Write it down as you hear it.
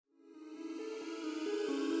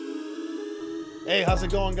Hey, how's it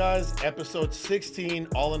going, guys? Episode 16,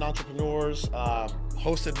 All in Entrepreneurs,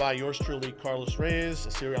 hosted by yours truly, Carlos Reyes,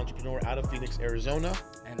 a serial entrepreneur out of Phoenix, Arizona.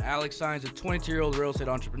 And Alex Sines, a 22-year-old real estate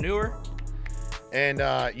entrepreneur. And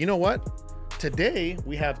you know what? Today,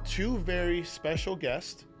 we have two very special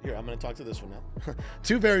guests. Here, I'm going to talk to this one now.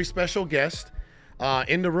 Two very special guests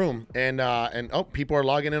in the room. And oh, people are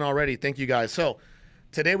logging in already. Thank you, guys. So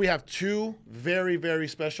today, we have two very, very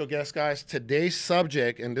special guests, guys. Today's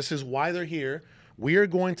subject, and this is why they're here, we are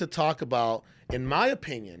going to talk about, in my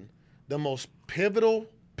opinion, the most pivotal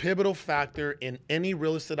factor in any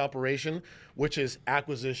real estate operation, which is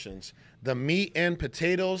acquisitions. The meat and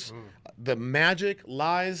potatoes, the magic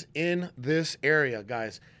lies in this area,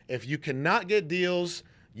 guys. If you cannot get deals,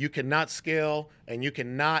 you cannot scale, and you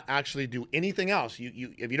cannot actually do anything else.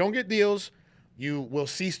 If you don't get deals, you will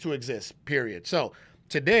cease to exist, period. So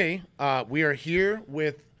today, we are here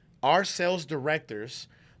with our sales directors,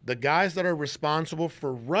 the guys that are responsible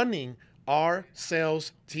for running our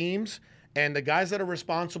sales teams, and the guys that are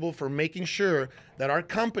responsible for making sure that our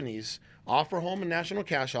companies, Offer Home and National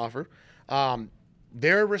Cash Offer,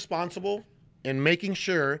 they're responsible in making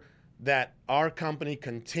sure that our company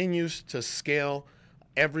continues to scale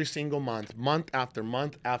every single month after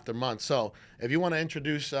month after month. So if you want to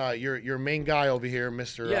introduce your main guy over here,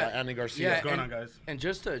 Mr. Andy Garcia. Yeah, What's going on, guys? And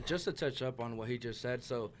just to touch up on what he just said,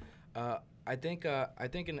 so I think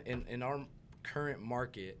in our current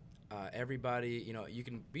market, everybody, you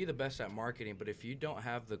can be the best at marketing, but if you don't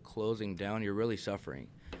have the closing down, you're really suffering.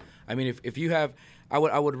 I mean, if you have, I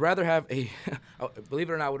would rather have believe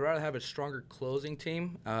it or not, I would rather have a stronger closing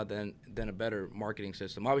team than a better marketing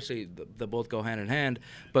system. Obviously, they both go hand in hand,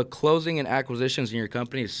 but closing and acquisitions in your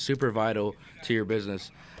company is super vital to your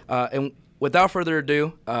business. And without further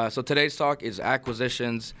ado, so today's talk is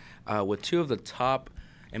acquisitions with two of the top,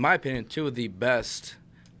 in my opinion, two of the best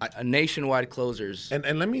nationwide closers.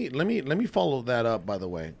 And let me follow that up, by the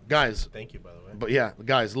way, guys. Thank you, by the way. But yeah,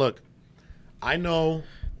 guys, look, I know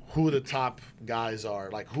who the top guys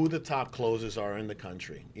are, like who the top closers are in the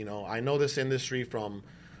country. I know this industry from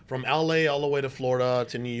LA all the way to Florida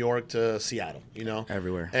to New York to Seattle.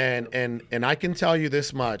 Everywhere. And I can tell you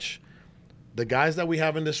this much: the guys that we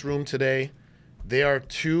have in this room today, they are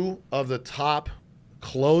two of the top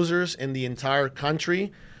closers in the entire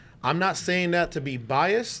country. I'm not saying that to be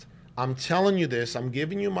biased. I'm telling you this. I'm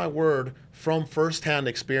giving you my word from firsthand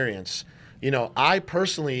experience. I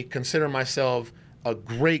personally consider myself a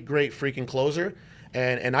great freaking closer.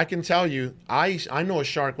 And I can tell you, I know a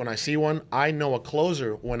shark when I see one. I know a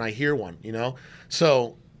closer when I hear one,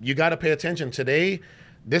 So you got to pay attention. Today,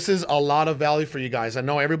 this is a lot of value for you guys. I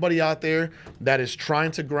know everybody out there that is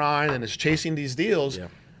trying to grind and is chasing these deals. Yeah.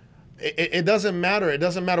 It doesn't matter. It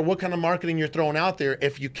doesn't matter what kind of marketing you're throwing out there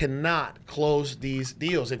if you cannot close these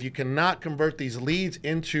deals. If you cannot convert these leads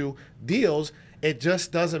into deals, it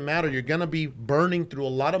just doesn't matter. You're going to be burning through a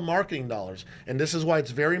lot of marketing dollars. And this is why it's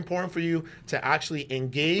very important for you to actually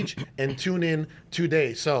engage and tune in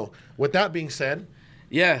today. So with that being said.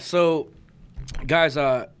 Yeah, so guys,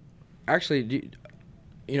 actually, do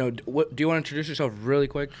you want to introduce yourself really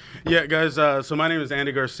quick? Yeah, guys. So my name is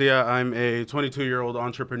Andy Garcia. I'm a 22-year-old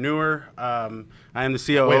entrepreneur. I am the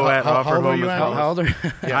COO at Offer old are Home. you, Andy? How old are you?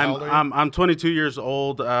 Yeah, how old are you? I'm 22 years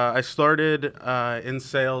old. I started in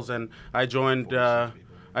sales, and I joined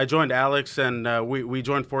Alex, and we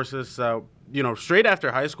joined forces. Straight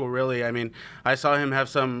after high school, really. I mean, I saw him have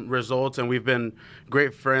some results, and we've been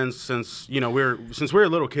great friends since we were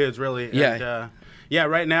little kids, really. Yeah. And,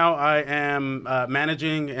 right now I am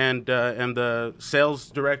managing and am the sales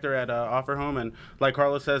director at Offer Home. And like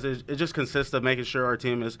Carlos says, it just consists of making sure our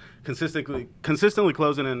team is consistently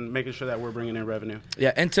closing and making sure that we're bringing in revenue.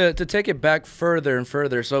 Yeah, and to take it back further and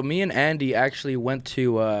further, so me and Andy actually went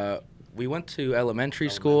to elementary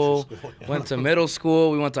school, yeah. went to middle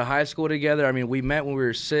school, we went to high school together. I mean, we met when we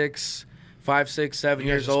were 5, 6, 7 You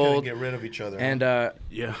guys years just couldn't old. get rid of each other. And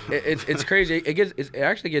Yeah. it's crazy. It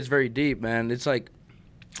actually gets very deep, man. It's like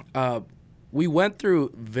we went through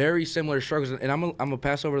very similar struggles, and I'm gonna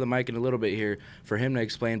pass over the mic in a little bit here for him to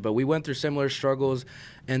explain. But we went through similar struggles,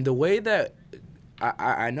 and the way that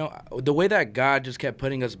I know the way that God just kept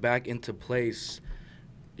putting us back into place,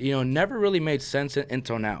 never really made sense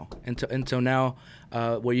until now. Until now,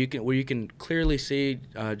 where you can clearly see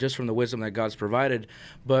just from the wisdom that God's provided.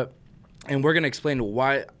 And we're gonna explain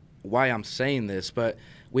why I'm saying this, but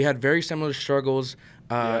we had very similar struggles.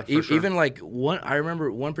 For sure. Even like I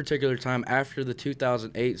remember one particular time after the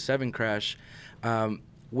 2008-7 crash,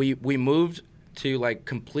 we moved to like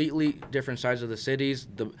completely different sides of the cities.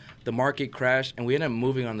 The market crashed, and we ended up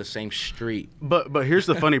moving on the same street. But here's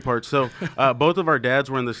the funny part. So both of our dads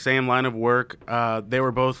were in the same line of work. They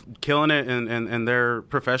were both killing it in their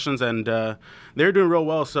professions, and they were doing real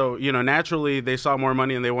well. So, you know, naturally they saw more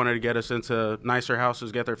money and they wanted to get us into nicer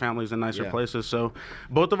houses, get their families in nicer places. So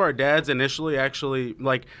both of our dads initially actually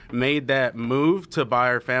like made that move to buy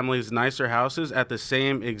our families nicer houses at the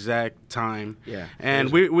same exact time. Yeah. And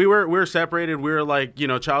we were separated. We were like, you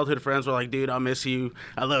know, childhood friends. We're like, dude, I'll miss you.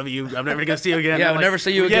 I love you. I'm never gonna see you again. Yeah, I'm I'll never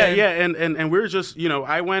see you again. Yeah. And we were just, you know,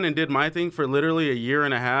 I went and did my thing for literally a year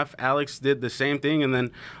and a half. Alex did the same thing, and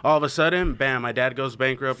then all of a sudden, bam, my dad goes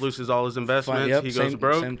bankrupt, loses all his investments. Yep, He goes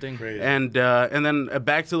broke. Same thing. Crazy. And then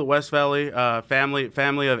back to the West Valley,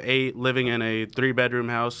 family of 8 living in a 3-bedroom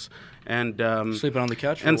house. And Sleeping on the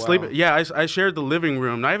couch for and a while. sleep. Yeah, I shared the living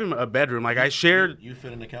room, not even a bedroom. Like I shared You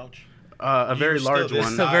fit in the couch. a very You're still large this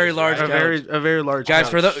one. size, A very large right? couch. A very large Guys,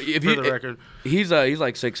 couch, for the record. he's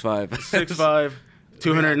like 6'5". 6'5",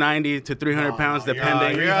 290 to 300 pounds, you're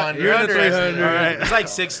depending. you're You're in the 300. 300. All right. It's like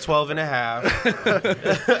 6'12" and a half.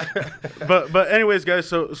 But anyways, guys,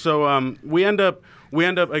 so we end up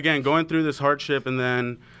again going through this hardship, and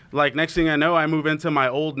then like next thing I know, I move into my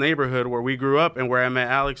old neighborhood where we grew up and where I met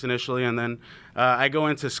Alex initially, and then I go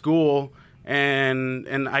into school.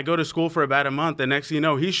 And I go to school for about a month, and next thing you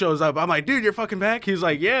know, he shows up. I'm like, dude, you're fucking back? He's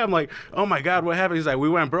like, yeah. I'm like, oh my God, what happened? He's like, we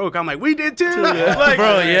went broke. I'm like, we did too. Like,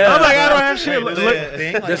 Bro, yeah. I'm like, I don't have shit. Wait, Look-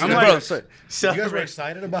 thing, like, This you is, guys- bro, you guys were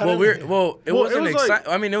excited about it? it wasn't was like-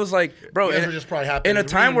 exciting. I mean, it was like, bro, You guys were just probably happy in a to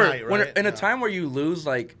time where reunite, right? in a Yeah. time where you lose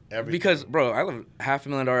like Everything. because bro, I live in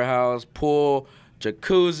 $500,000 house, pool,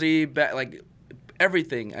 jacuzzi, like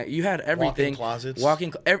everything. You had everything. closets.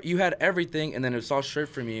 You had everything, and then it's all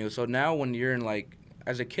stripped from you. So now when you're in like.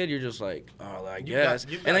 As a kid, you're just like, oh, I guess.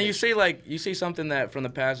 you've And then got you see something that from the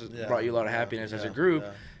past has brought you a lot of happiness as a group.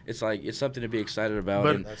 yeah. It's like it's something to be excited about.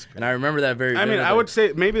 But- And I remember that very. I mean, I vividly. would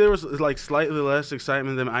say maybe there was like slightly less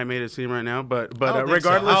excitement than I made it seem right now, but I don't think so.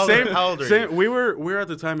 regardless, How old are same. you? We were at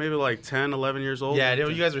the time maybe like 10, 11 years old. Yeah,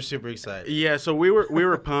 you guys were super excited. Yeah, so we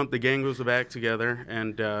were pumped. The gang was back together,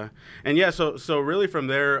 and yeah, so really from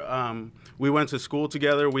there, we went to school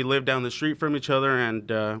together. We lived down the street from each other,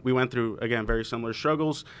 and we went through again very similar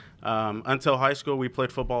struggles. Until high school, we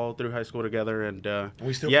played football through high school together, and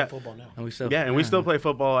We still yeah, play football now. And we still. yeah, and we still play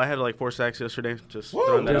football. I had like 4 sacks yesterday. Just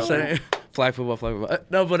throwing that Just out there. saying. Flag football.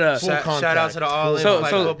 No, but Full Shout out contact. to the all-in So- flag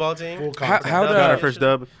so- football team. Full How contact. the- Got our first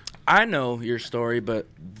dub. I know your story, but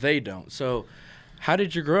they don't. So, how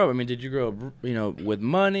did you grow up? I mean, did you grow up, with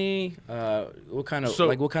money? What kind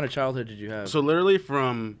of childhood did you have? So literally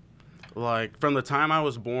from the time I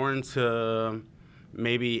was born to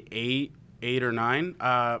maybe 8 or 9.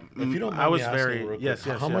 If you don't mind I was me asking very real quick, yes.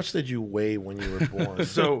 How much did you weigh when you were born?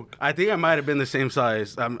 So I think I might have been the same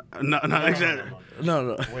size. Not exactly.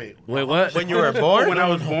 no. Wait, what? When you were born? When I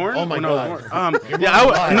was born. Oh my when God. I was born. You're Yeah,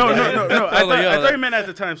 lying. no. I Hold on, yo, thought like- you meant at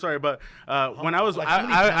the time. Sorry, but when I was, like, how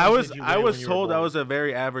many I pounds was, did you I weigh was when you were told I born? was a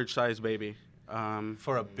very average size baby.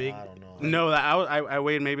 For a big... I don't know. No, I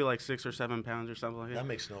weighed maybe like 6 or 7 pounds or something like That that.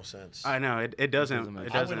 makes no sense. I know it doesn't. doesn't make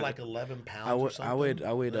It I doesn't. weighed like 11 pounds I or weighed something.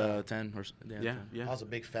 I weighed 10 or Yeah. I was a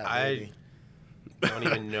big fat I baby. don't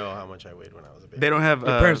even know how much I weighed when I was a baby. They don't have.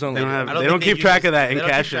 parents don't They don't like have. I They think don't keep use track this- of that they in don't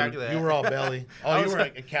keep cash. track of that. You were all belly. Oh, I you was were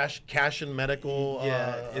like- a cash and medical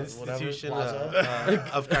institution plaza.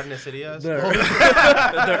 of carnicerias.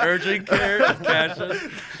 the urgent care of cashes.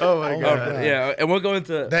 Oh my Oh, god. God. Yeah, and we'll go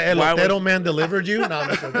into The why elotero man delivered you? No, I'm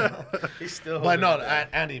just joking. He's still But no, holding it.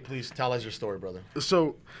 Andy, please tell us your story, brother.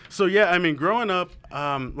 So yeah, I mean, growing up,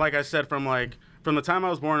 like I said, from the time I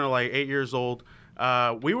was born to like 8 years old,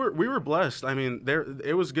 we were blessed. I mean,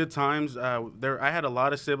 it was good times. I had a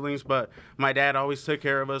lot of siblings, but my dad always took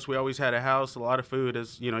care of us. We always had a house, a lot of food,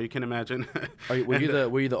 as you can imagine. were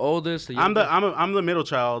you the oldest? The I'm youngest? I'm the middle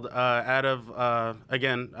child. Out of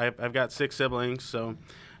again, I've got 6 siblings, so.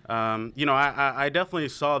 I definitely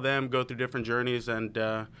saw them go through different journeys, and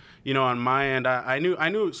on my end, I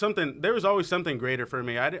knew something. There was always something greater for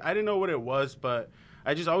me. I didn't know what it was, but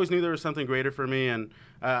I just always knew there was something greater for me, and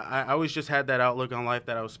I always just had that outlook on life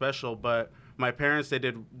that I was special. But my parents, they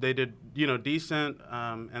did decent,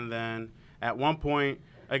 and then at one point.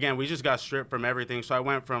 Again, we just got stripped from everything. So I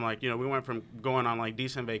went from we went from going on like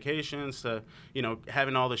decent vacations to,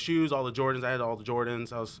 having all the shoes, all the Jordans. I had all the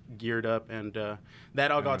Jordans. I was geared up, and that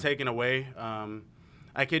all got taken away.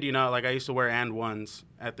 I kid you not, like I used to wear and ones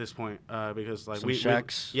at this point because like Some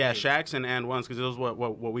Shaqs. Shaqs and ones because it was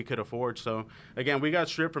what we could afford. So again, we got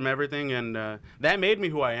stripped from everything, and that made me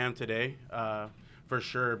who I am today, for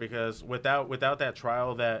sure. Because without that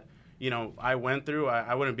trial that I went through,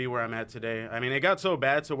 I wouldn't be where I'm at today. I mean, it got so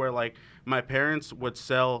bad to where like my parents would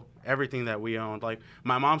sell everything that we owned. Like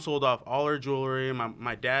my mom sold off all her jewelry.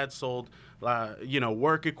 My dad sold,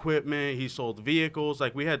 work equipment. He sold vehicles.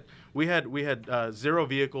 Like we had 0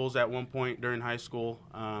 vehicles at one point during high school.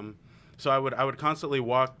 So I would constantly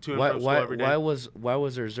walk to and from school every day. Why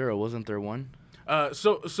was there 0? Wasn't there 1?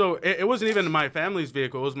 So it wasn't even my family's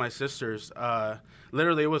vehicle. It was my sister's.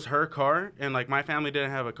 Literally, it was her car, and like my family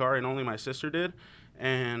didn't have a car, and only my sister did.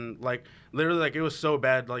 And like literally, like it was so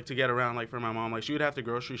bad, like to get around, like for my mom, like she would have to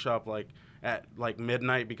grocery shop like at like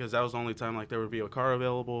midnight because that was the only time like there would be a car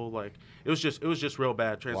available. Like it was just real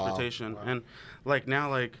bad transportation. Wow. And like now,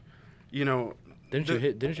 like Didn't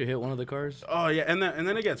you hit one of the cars? Oh yeah, and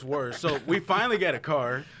then it gets worse. So we finally get a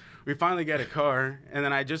car. And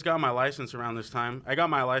then I just got my license around this time. I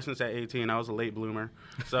got my license at 18. I was a late bloomer.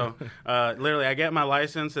 So literally, I get my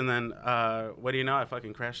license, and then what do you know? I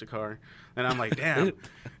fucking crashed the car. And I'm like, damn.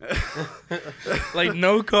 Like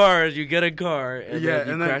no cars, you get a car, and then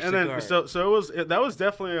you crash the car. So that was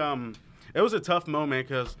definitely it was a tough moment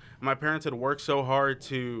because my parents had worked so hard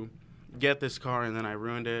to get this car, and then I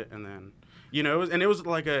ruined it, and then it was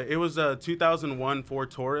a 2001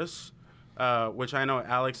 Ford Taurus. Which I know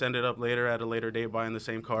Alex ended up at a later date buying the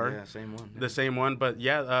same car. Yeah, same one. Yeah. The same one. But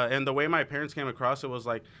yeah, and the way my parents came across it was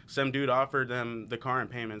like some dude offered them the car in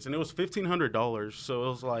payments, and it was $1,500. So it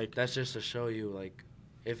was like. That's just to show you, like,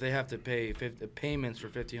 if they have to pay payments for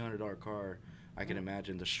 $1,500 car, I can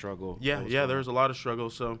imagine the struggle. Yeah, there was a lot of struggle.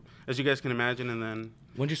 So as you guys can imagine, and then.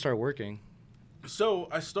 When did you start working? So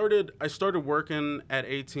I started working at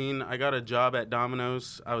 18. I got a job at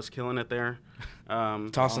Domino's. I was killing it there.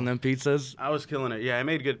 Tossing them pizzas? I was killing it. Yeah, I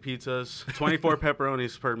made good pizzas. 24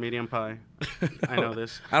 pepperonis per medium pie. I know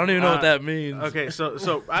this. I don't even know what that means. Okay,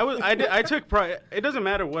 so I took pride. It doesn't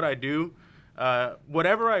matter what I do.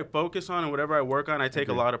 Whatever I focus on and whatever I work on, I take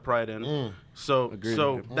a lot of pride in. So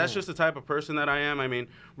that's just the type of person that I am. I mean,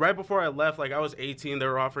 right before I left, like I was 18, they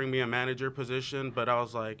were offering me a manager position, but I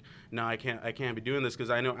was like, no, I can't be doing this because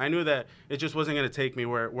I knew that it just wasn't going to take me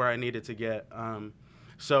where I needed to get.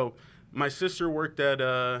 So my sister worked at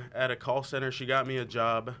a call center. She got me a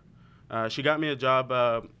job. She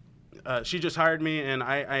just hired me, and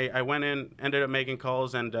I went in, ended up making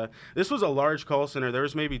calls, and this was a large call center. There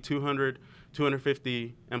was maybe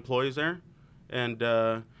 250 employees there, and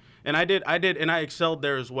I excelled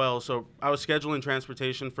there as well. So I was scheduling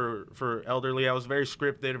transportation for elderly. I was very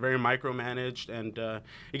scripted, very micromanaged, and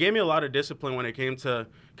it gave me a lot of discipline when it came to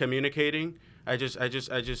communicating. I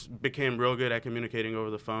just became real good at communicating over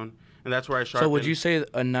the phone, and that's where I sharpened. So would you say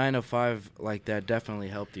a 9 to 5 like that definitely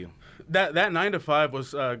helped you? That 9 to 5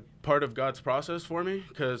 was part of God's process for me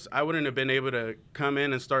because I wouldn't have been able to come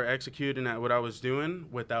in and start executing at what I was doing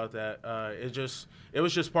without that. It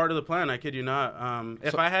was just part of the plan. I kid you not.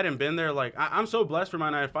 If I hadn't been there, like I'm so blessed for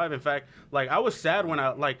my 9 to 5. In fact, like I was sad when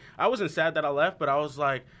I wasn't sad that I left, but I was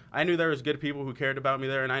like I knew there was good people who cared about me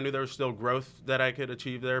there, and I knew there was still growth that I could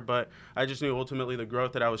achieve there. But I just knew ultimately the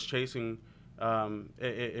growth that I was chasing.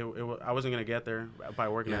 I wasn't gonna get there by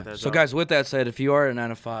working at that job. So guys, with that said, if you are at 9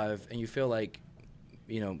 to 5 and you feel like,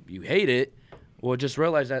 you hate it, well, just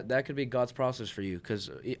realize that could be God's process for you.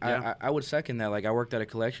 Because I would second that. Like I worked at a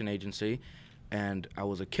collection agency, and I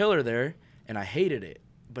was a killer there, and I hated it.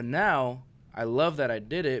 But now I love that I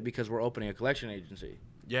did it because we're opening a collection agency.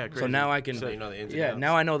 Yeah, crazy. So now I can. So you know the ins and outs.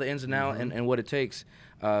 Now I know the ins and outs and what it takes.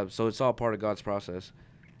 So it's all part of God's process,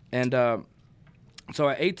 and. So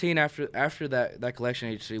at 18, after that collection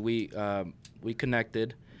agency, we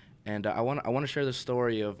connected, and I want to share the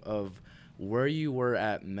story of where you were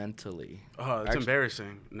at mentally. Oh, it's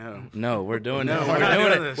embarrassing. No, we're doing it. We're not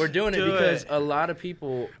doing this. We're doing it because a lot of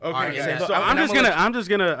people. Okay, are, so I'm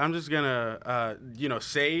just gonna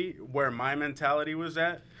say where my mentality was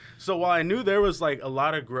at. So while I knew there was like a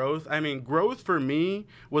lot of growth, I mean, growth for me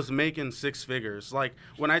was making 6 figures. Like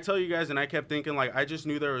when I tell you guys, and I kept thinking like I just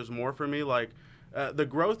knew there was more for me. Like the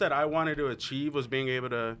growth that I wanted to achieve was being able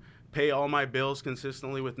to pay all my bills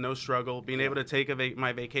consistently with no struggle, being able to take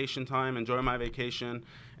my vacation time, enjoy my vacation,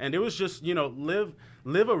 and it was just live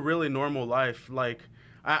a really normal life. Like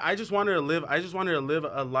I just wanted to live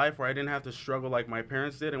a life where I didn't have to struggle like my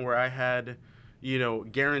parents did, and where I had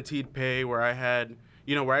guaranteed pay, where I had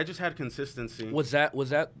where I just had consistency. Was that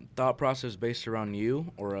thought process based around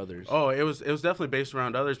you or others? Oh, it was definitely based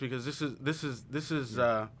around others because this is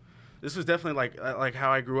definitely like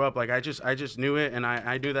how I grew up. Like I just knew it, and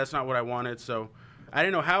I knew that's not what I wanted. So I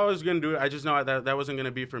didn't know how I was gonna do it. I just know that wasn't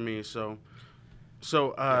gonna be for me. So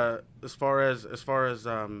as far as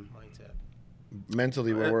mindset.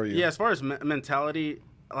 Mentally, where were you? Yeah, as far as mentality,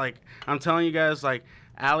 I'm telling you guys, like,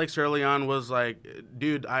 Alex early on was like,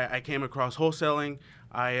 dude, I came across wholesaling.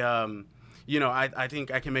 I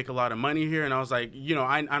think I can make a lot of money here. And I was like,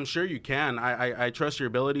 I'm sure you can. I trust your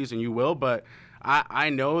abilities and you will, but I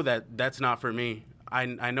know that that's not for me.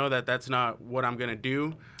 I know that that's not what I'm going to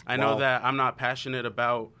do. I know that I'm not passionate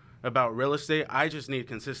about real estate. I just need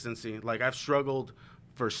consistency. Like, I've struggled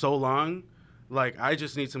for so long. Like, I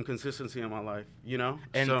just need some consistency in my life,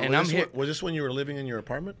 And So- I'm here. Was this when you were living in your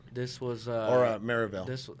apartment This was or at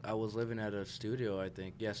Maryville? I was living at a studio, I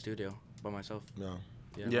think. Yeah, studio by myself. No.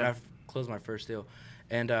 Yeah. Yeah. I closed my first deal,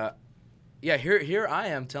 and here I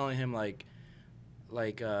am telling him like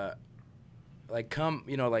come,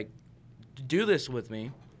 do this with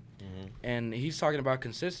me, and he's talking about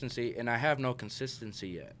consistency, and I have no consistency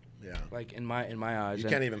yet. Yeah. Like in my eyes, You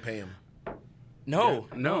and can't even pay him. No,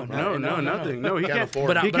 nothing. No, he Can't can't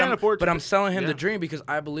afford afford. it. He can't afford. But to- I'm selling him yeah. the dream because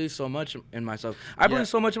I believe so much in myself. I believe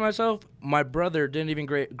so much in myself. My brother didn't even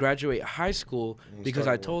graduate high school because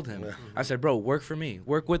I started told him. working. I said, "Bro, work for me.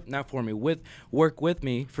 Work with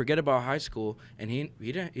me. Forget about high school." And he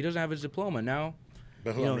doesn't have his diploma now.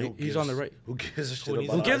 But He's on the right. Who gives a shit Who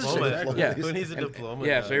needs about a gives a shit? diploma? Yeah. Who needs a diploma?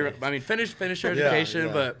 Yeah, so finish your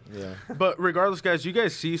education, but yeah. But regardless, guys, you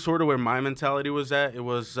guys see sort of where my mentality was at. It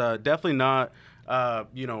was definitely not,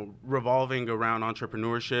 revolving around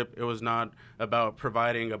entrepreneurship. It was not about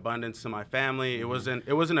providing abundance to my family. It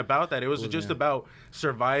wasn't about that. It was just about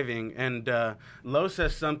surviving. And Lo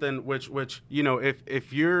says something which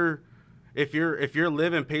if you're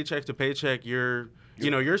living paycheck to paycheck, you're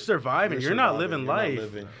surviving. You're not living life.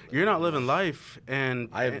 You're not living life. And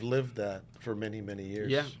I've lived that for many, many years.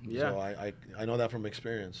 Yeah. So I know that from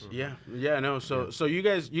experience. Yeah, no. So you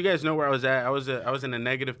guys know where I was at. I was in a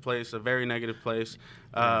negative place, a very negative place.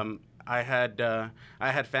 I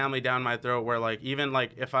had family down my throat where, like, even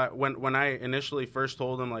like when I initially first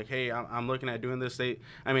told them, like, hey, I'm looking at doing this, I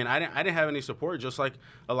didn't have any support. Just like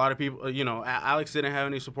a lot of people, Alex didn't have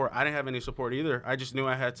any support. I didn't have any support either. I just knew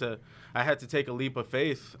I had to take a leap of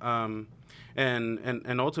faith.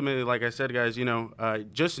 And ultimately, like I said, guys,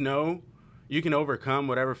 just know you can overcome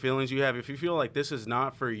whatever feelings you have. If you feel like this is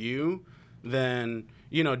not for you, then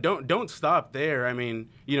don't stop there. I mean,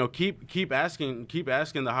 keep asking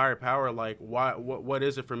the higher power, like, what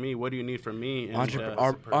is it for me? What do you need from me? And,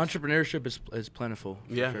 entrepreneurship is plentiful.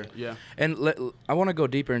 For yeah, sure. yeah. And I want to go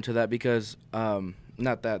deeper into that because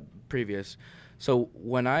not that previous. So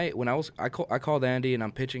when I called Andy and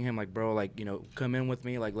I'm pitching him, like, bro, like, come in with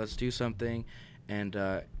me, like, let's do something, and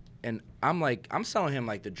I'm selling him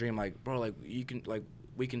like the dream, like, bro, like,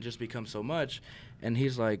 we can just become so much. And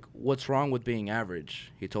he's like, what's wrong with being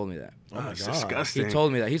average? He told me that. Oh my It's God. disgusting. He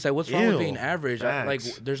told me that. He said, what's wrong with being average? Like,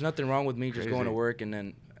 Facts. there's nothing wrong with me just going to Crazy. work and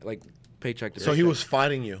then, like, paycheck to So paycheck. he was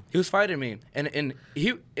fighting you, He was fighting me.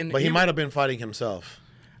 but he might have been fighting himself.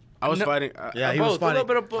 I was No. fighting. Yeah, he both, was a fighting. little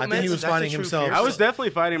bit of both, I think man. he was That's a fighting true himself. fear. I was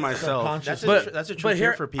definitely fighting myself. Subconscious. That's a true but fear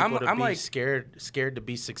here, for people to I'm be like- scared to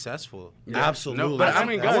be successful. Absolutely. No, but I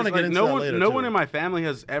mean, guys, want to like, get into no that one, later, no too. one in my family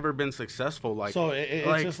has ever been successful. Like, So it's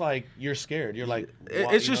like, just like you're scared. You're like,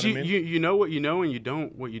 it's just you know what I mean? you know what you know and you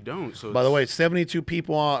don't what you don't. So By the way, 72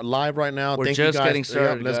 people on live right now. We're Thank just you guys. getting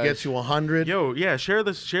started, Let's get guys. to 100. yo, yeah, share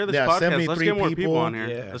this Yeah, podcast. Let's 73 get more people people. on here.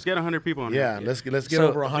 Yeah. Let's get 100 people on Yeah, here. let's get So, over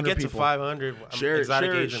If we 100 get to people. 500, Share-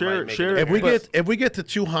 Exotic share- Agent share- might make share- it. If we get to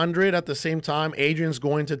 200 at the same time, Adrian's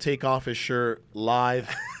going to take off his shirt live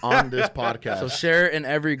on this podcast. So share it in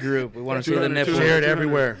every group. We want to see the 200, nipples. Share it 200.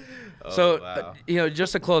 everywhere. So, wow.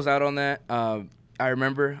 just to close out on that, I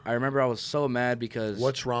remember I was so mad because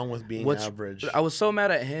What's wrong with being average? I was so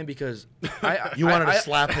mad at him because You wanted to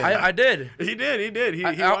slap him. I did. He did. He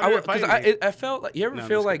wanted I to fight me. I felt like, you ever No, I'm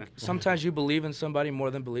feel just like kidding. sometimes you believe in somebody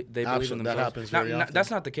more than they believe in Absolutely. That themselves. happens very often.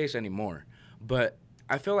 That's not the case anymore. But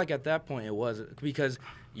I feel like at that point it was because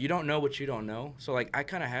you don't know what you don't know. So, like, I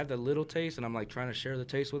kind of had the little taste, and I'm like trying to share the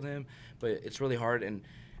taste with him, but it's really hard. And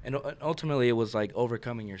ultimately it was like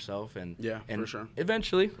overcoming yourself. And for sure.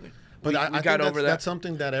 Eventually, But we I think got over that. That's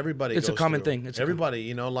something that everybody It's a goes common through. thing. It's a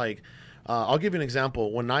everybody, like, I'll give you an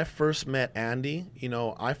example. When I first met Andy,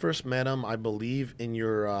 I first met him, I believe, in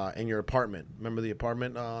your apartment. Remember the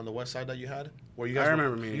apartment on the west side that you had? Where you guys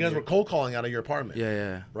remember meeting you guys you. were cold calling out of your apartment.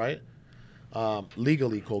 Yeah. Right?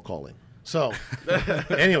 Legally cold calling. So,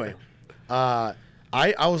 anyway, I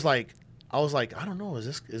was like, I don't know, is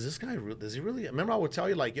this guy, does he really, remember I would tell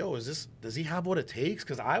you, like, yo, does he have what it takes?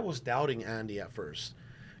 Because I was doubting Andy at first,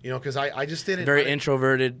 because I just didn't. Very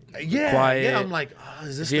introverted, Yeah, quiet. yeah. I'm like,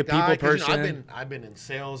 is this he the a people guy? 'Cause, person? I've been in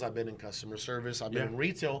sales, I've been in customer service, I've been in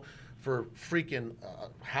retail for freaking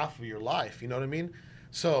half of your life. You know what I mean?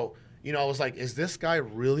 So you know, I was like, is this guy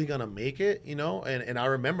really gonna make it? You know, and I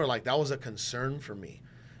remember like that was a concern for me,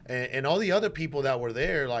 and all the other people that were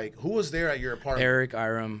there, like who was there at your apartment? Eric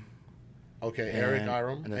Iram. Okay, Eric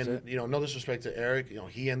Iram, and that's and it. you know, no disrespect to Eric, you know,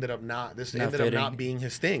 he ended up not fitting. not being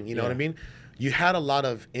his thing. You know what I Yeah. mean? You had a lot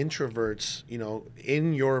of introverts, you know,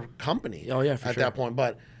 in your company. Oh, yeah, for at sure. that point,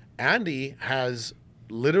 but Andy has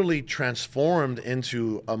literally transformed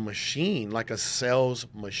into a machine, like a sales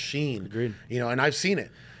machine. Agreed. You know, and I've seen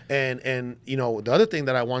it. And you know, the other thing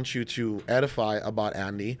that I want you to edify about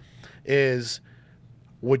Andy is,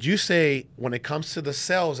 would you say when it comes to the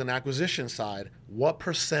sales and acquisition side, what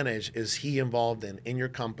percentage is he involved in your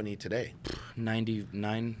company today?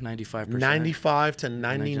 95%. 95 to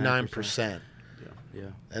 99%. Yeah.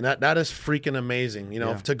 And that is freaking amazing. You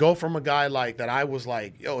know, Yeah. to go from a guy like that, I was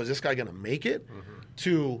like, yo, is this guy going to make it?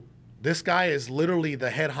 To this guy is literally the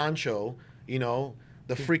head honcho, you know,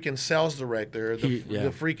 the freaking sales director, the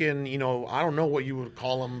freaking, you know, I don't know what you would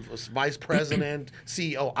call him, vice president,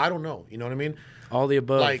 CEO, I don't know. You know what I mean? All the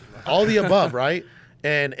above. Like all the above, right?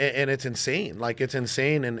 And it's insane. Like it's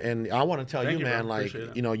insane. And I want to tell Thank you, you, man, bro. like, Appreciate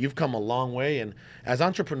it. you know, you've come a long way. And as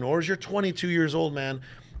entrepreneurs, you're 22 years old, man.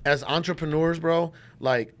 As entrepreneurs, bro,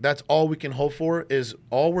 like that's all we can hope for is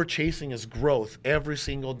all we're chasing is growth every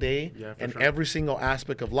single day and sure. every single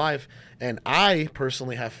aspect of life. And I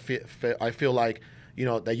personally have, I feel like, you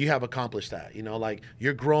know, that you have accomplished that, you know, like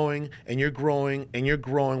you're growing and you're growing and you're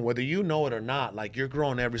growing, whether you know it or not, like you're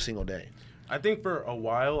growing every single day. I think for a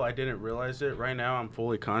while I didn't realize it. Right now I'm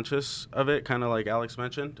fully conscious of it, kind of like Alex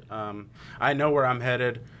mentioned. I know where I'm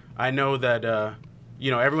headed. I know that you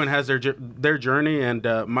know, everyone has their journey, and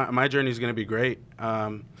my journey is going to be great.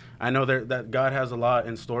 I know that God has a lot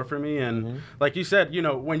in store for me, and like you said, you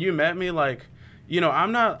know, when you met me, like, you know,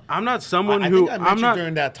 I'm not someone I who think I met I'm you not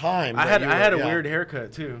during that time. I that had you a were- yeah. weird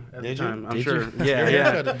haircut too at Did the you? time. I'm Did sure. you? Yeah, Your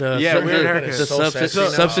yeah. haircut- Yeah, your weird haircut haircut. is The so sexy now.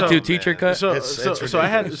 substitute teacher cut. So It's I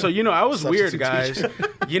had you know, I was weird, Substitute guys.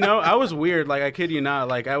 You know, I was weird. Like, I kid you not.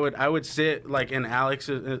 Like, I would sit like in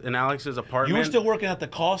Alex's apartment. You were still working at the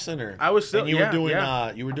call center. I was still- And you yeah,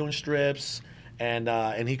 were doing strips,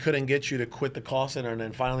 and he couldn't get you to quit the call center, and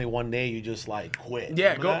then finally one day you just like quit.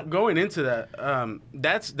 Yeah, Remember that? going into that,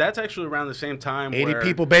 that's actually around the same time. 80 where,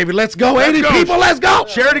 people, baby, let's go. Let's 80 go. people, let's go.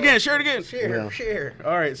 Share it again. Share it again. Yeah. Share.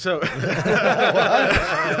 All right, so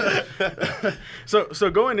so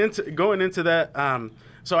going into that,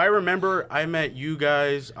 so I remember I met you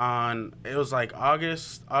guys on, it was like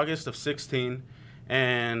August of 16,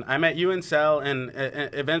 and I met you and Sal, and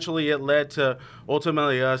eventually it led to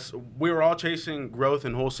ultimately us. We were all chasing growth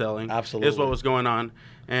and wholesaling. Absolutely. Is what was going on.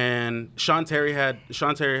 And Sean Terry had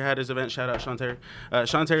his event. Shout out Sean Terry.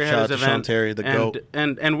 Sean Terry had Shout his out to event. Sean Terry, the GOAT.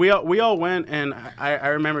 And we all went, and I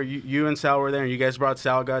remember you and Sal were there, and you guys brought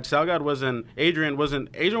Sal God. Sal God Adrian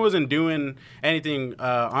wasn't doing anything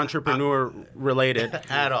entrepreneur related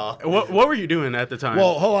At all. What were you doing at the time?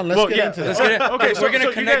 Well, hold on, let's get yeah, into Let's this. get it. Okay, We're gonna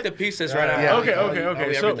you connect guys- the pieces right now. Yeah.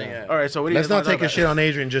 Okay. So, everything, yeah. all right. So what do you Let's guys not wanna take a talk shit on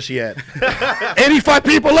Adrian just yet. 85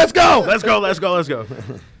 people, let's go. about? Let's go.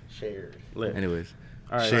 Share. Lit. Anyways.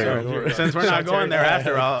 All right. Share. So, since we're not going there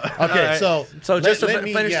after all. Okay, all right. so Just to let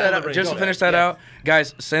me- finish yeah, that elaborate. out, just Go to finish ahead. that out,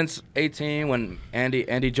 guys. Since 18, when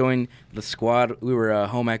Andy joined the squad, we were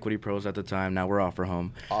home equity pros at the time. Now we're Offer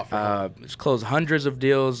Home. Offer Home. He's closed hundreds of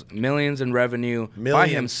deals, millions in revenue by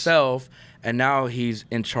Millions. himself, and now he's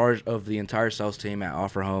in charge of the entire sales team at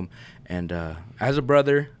Offer Home. And as a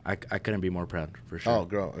brother, I couldn't be more proud for sure. Oh,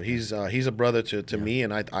 girl, he's a brother to me,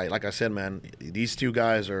 and I like I said, man, these two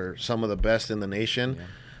guys are some of the best in the nation. Yeah.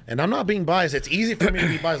 And I'm not being biased. It's easy for me to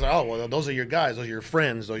be biased. Like, oh, well, those are your guys, those are your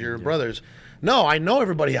friends, those are your brothers. No, I know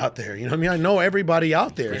everybody out there. You know what I mean? I know everybody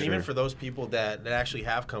out there. And even for those people that actually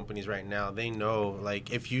have companies right now, they know,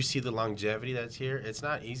 like, if you see the longevity that's here, it's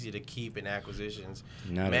not easy to keep an acquisitions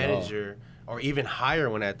Not at manager or even hire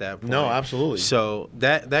one at that point. No, absolutely. So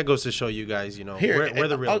that goes to show you guys, you know, Here, we're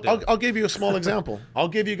the real deal. I'll give you a small example. I'll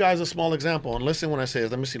give you guys a small example, and listen when I say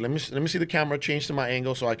this. Let me see the camera change to my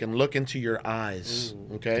angle so I can look into your eyes.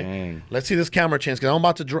 Okay, Dang. let's see this camera change because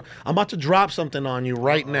I'm about to drop something on you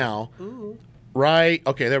right now. Right?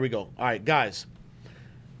 Okay, there we go. All right, guys,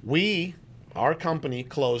 our company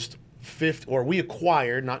closed we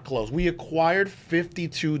acquired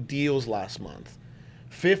 52 deals last month.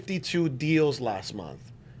 52 deals last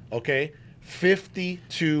month. Okay?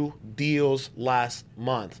 52 deals last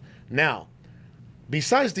month. Now,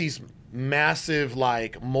 besides these massive,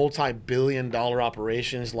 like, multi-billion-dollar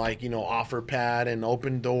operations like, you know, OfferPad and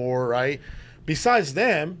Open Door, right? Besides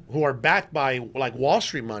them, who are backed by, like, Wall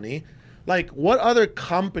Street money, like, what other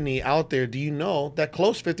company out there do you know that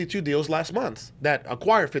closed 52 deals last month, that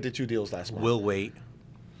acquired 52 deals last month? We'll wait.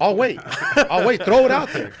 I'll wait. Throw it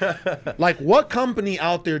out there. Like, what company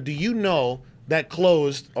out there do you know that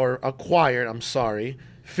closed or acquired,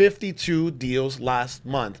 52 deals last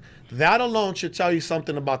month? That alone should tell you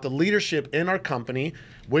something about the leadership in our company,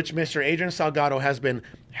 which Mr. Adrian Salgado has been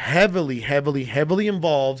heavily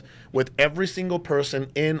involved with every single person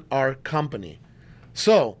in our company.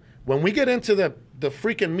 So when we get into the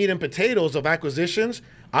freaking meat and potatoes of acquisitions,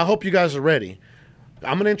 I hope you guys are ready.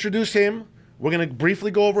 I'm going to introduce him. We're going to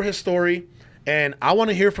briefly go over his story, and I want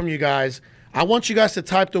to hear from you guys. I want you guys to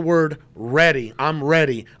type the word ready. I'm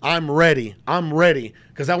ready. I'm ready. I'm ready.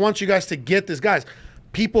 Because I want you guys to get this. Guys,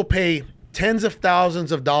 people pay tens of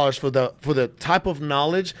thousands of dollars for the type of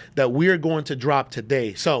knowledge that we're going to drop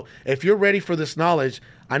today. So if you're ready for this knowledge,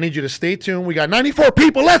 I need you to stay tuned. We got 94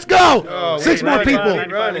 people. Let's go. Oh, 6 more people.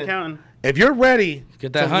 Counting. If you're ready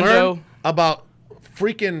Get that to hundo. learn about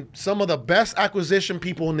freaking some of the best acquisition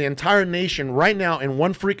people in the entire nation right now in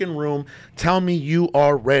one freaking room, tell me you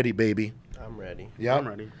are ready, baby. I'm ready. Yeah, I'm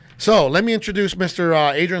ready. So let me introduce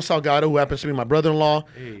Mr. Adrian Salgado, who happens to be my brother-in-law.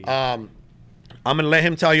 Hey. I'm going to let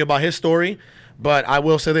him tell you about his story, but I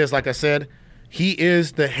will say this, like I said, he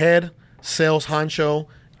is the head sales honcho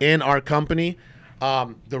in our company.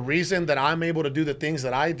 The reason that I'm able to do the things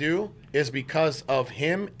that I do is because of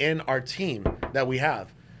him and our team that we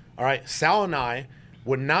have. All right, Sal and I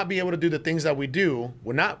would not be able to do the things that we do,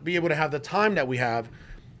 would not be able to have the time that we have,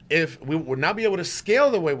 if we would not be able to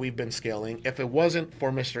scale the way we've been scaling if it wasn't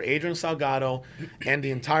for Mr. Adrian Salgado and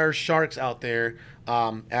the entire Sharks out there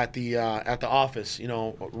at the office. You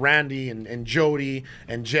know, Randy and Jody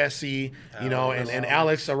and Jesse, you know, and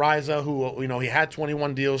Alex Ariza, who, you know, he had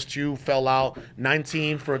 21 deals, 2 fell out.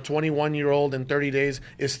 19 for a 21-year-old in 30 days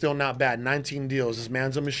is still not bad. 19 deals. This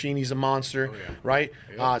man's a machine. He's a monster, right?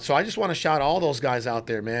 So I just want to shout all those guys out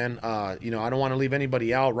there, man. You know, I don't want to leave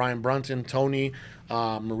anybody out. Ryan Brunton, Tony,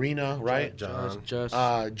 Marina, right?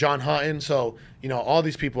 John Hutton. So, you know, all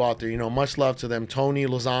these people out there, you know, much love to them. Tony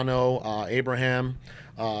Lozano, Abraham,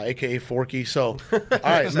 a.k.a. Forky. So, all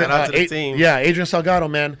right. Shout out to the team. Yeah, Adrian Salgado,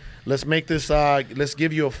 man. Let's make this, let's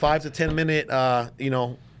give you a 5 to 10 minute, you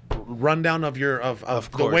know, rundown of your of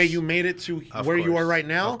the way you made it to where you are right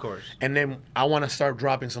now. Of course. And then I want to start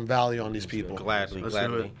dropping some value on these people.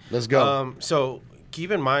 Gladly. Let's go. So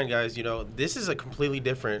keep in mind, guys, you know, this is a completely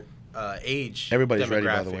different age Everybody's ready,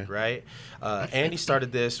 demographic, by the way. right? Andy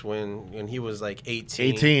started this when he was like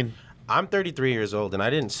 18. 18. I'm 33 years old, and I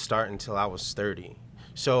didn't start until I was 30.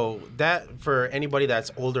 So that, for anybody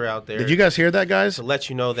that's older out there, Did you guys hear that, guys? to let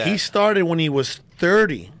you know that He started when he was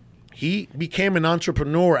 30. He became an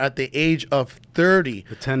entrepreneur at the age of 30.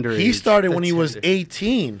 The tender He age. started The when he was tender.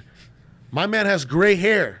 18. My man has gray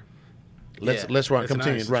hair. Let's run. It's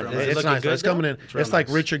Continue. nice. Run. It's It's, looking nice. good, It's coming in. real It's like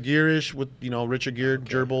nice. Richard Gere-ish with, you know, Richard Gere,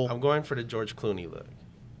 gerbil. I'm going for the George Clooney look.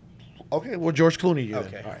 Okay, well, George Clooney. You Okay,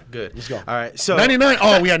 then. All right. good. Let's go. All right, so 99.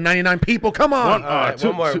 Oh, we had 99 people. Come on. All right,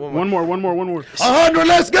 one more. 100.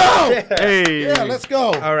 Let's go. Hey. Yeah, let's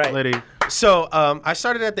go. All right. Lady. So I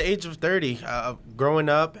started at the age of 30. Growing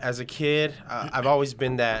up as a kid, I've always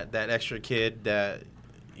been that extra kid that,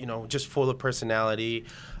 you know, just full of personality,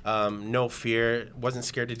 no fear, wasn't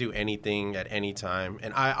scared to do anything at any time.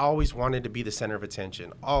 And I always wanted to be the center of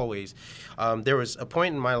attention, always. There was a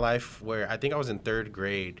point in my life where I think I was in 3rd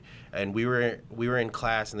grade, and we were in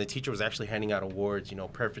class, and the teacher was actually handing out awards, you know,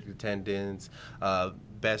 perfect attendance,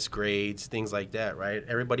 best grades, things like that, right?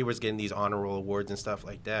 Everybody was getting these honor roll awards and stuff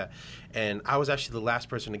like that. And I was actually the last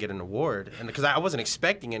person to get an award, and because I wasn't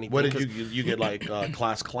expecting anything. What did you get, like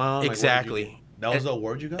class clown? Like, what did you Exactly. get? That was the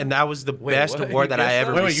award you got? And that was the best what? award You that I guessed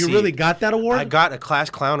ever that? Wait, received. you really got that award? I got a class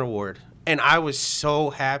clown award, and I was so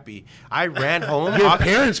happy. I ran home. Your off-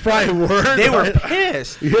 parents probably were. They were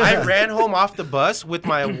pissed. Yeah. I ran home off the bus with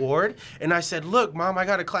my award, and I said, "Look, Mom, I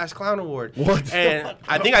got a class clown award." What? And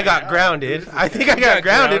I think I got grounded. I think I got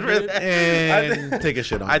grounded for that. And take a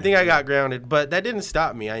shit on I me. think I got grounded, but that didn't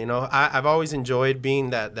stop me. I've always enjoyed being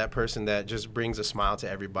that person that just brings a smile to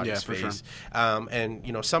everybody's Yeah, for face. And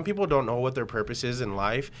you know, some people don't know what their purpose is in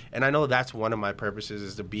life, and I know that's one of my purposes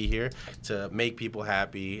is to be here to make people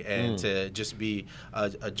happy and to just be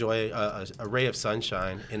a joy, a ray of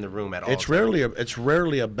sunshine in the room at all. It's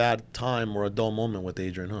rarely a bad time or a dull moment with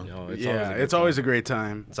Adrian, huh? You know, it's Yeah, always a good it's always a great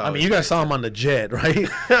time. It's I mean, always you guys great. saw him on the jet, right?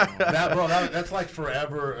 That's like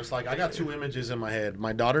forever. It's like I got 2 images in my head: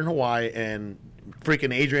 my daughter in Hawaii and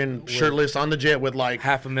freaking Adrian shirtless on the jet with like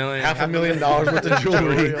 $500,000. $500,000 worth of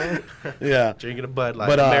jewelry. Yeah, drinking a Bud Light,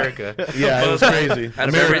 but America. Yeah, it was crazy. Out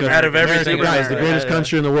of every America, single guys, the country. greatest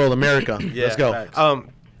country in the world, America. Yeah. Let's go.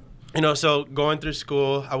 You know, so going through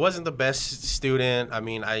school, I wasn't the best student. I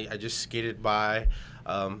mean, I just skated by.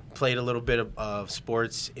 Played a little bit of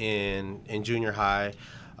sports in junior high.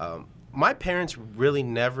 My parents really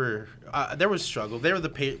never. There was struggle. They were the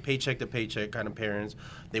paycheck to paycheck kind of parents.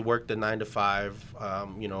 They worked the 9 to 5.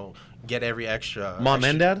 Get every extra. Mom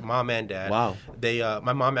and dad? Mom and dad. Wow. They.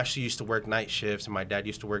 My mom actually used to work night shifts, and my dad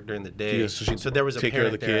used to work during the day. Yeah, so she'd there was a take care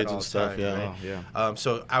of parent the there at kids all and stuff, time, yeah. right? Oh, yeah.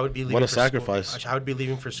 So I would be leaving. What a for sacrifice. School. I would be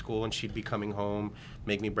leaving for school, and she'd be coming home,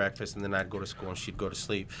 make me breakfast, and then I'd go to school, and she'd go to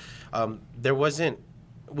sleep. There wasn't.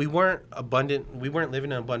 We weren't abundant. We weren't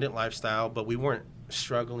living an abundant lifestyle, but we weren't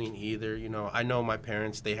struggling either. I know my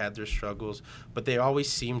parents, they had their struggles, but they always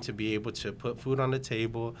seemed to be able to put food on the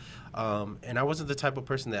table. And I wasn't the type of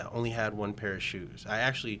person that only had one pair of shoes. I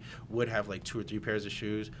actually would have like 2 or 3 pairs of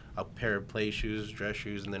shoes, a pair of play shoes, dress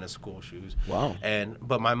shoes, and then a school shoes. Wow.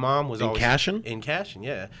 But my mom was always In cashing,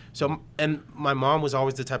 yeah. So, and my mom was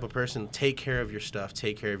always the type of person, take care of your stuff.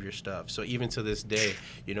 So even to this day,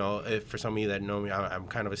 if for some of you that know me, I'm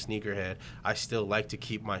kind of a sneakerhead. I still like to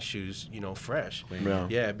keep my shoes, fresh.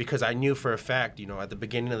 Yeah, because I knew for a fact, at the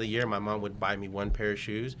beginning of the year, my mom would buy me 1 pair of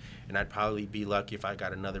shoes, and I'd probably be lucky if I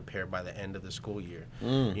got another pair by the end of the school year.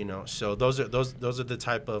 So those are the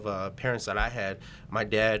type of parents that I had. My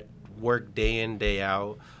dad worked day in, day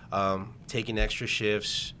out, taking extra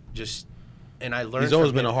shifts, and I learned. He's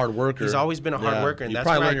always been a hard worker. He's always been a hard worker, and you that's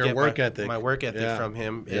probably where learned I your get work ethic. my work ethic from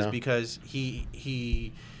him is Yeah. because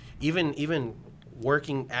he even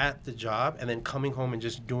working at the job and then coming home and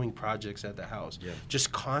just doing projects at the house. Yeah.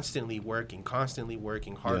 Just constantly working,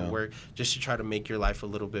 hard work, just to try to make your life a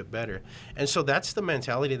little bit better. And so that's the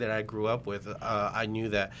mentality that I grew up with. I knew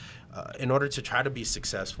that in order to try to be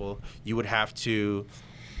successful, you would have to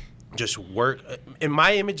just work. And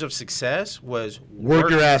my image of success was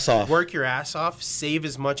Work your ass off. Work your ass off, save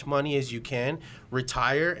as much money as you can,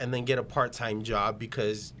 retire, and then get a part-time job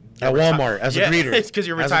because At Walmart as a greeter. It's because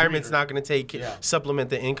your As a retirement's greeter. not going to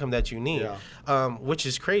supplement the income that you need, Yeah. which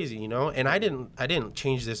is crazy, And I didn't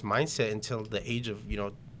change this mindset until the age of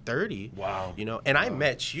 30. Wow. And I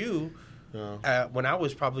met you when I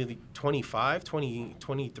was probably 25,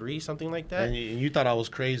 23, something like that. And you thought I was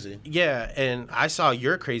crazy. Yeah, and I saw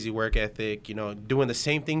your crazy work ethic, doing the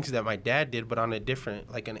same things that my dad did, but on a different,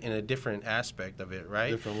 in a different aspect of it,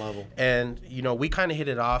 right? Different level. And we kind of hit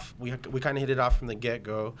it off. We kind of hit it off from the get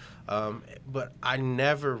go, but I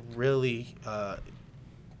never really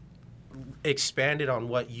expanded on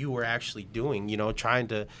what you were actually doing.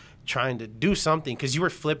 Trying to do something because you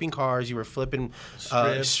were flipping cars, you were flipping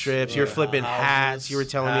strips, you were flipping hats. You were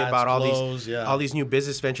telling me about all these new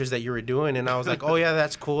business ventures that you were doing, and I was like, oh yeah,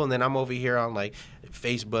 that's cool. And then I'm over here on like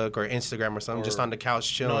Facebook or Instagram or something, just on the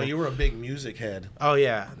couch chilling. No, you were a big music head. Oh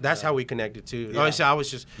yeah, that's how we connected too. Yeah. So I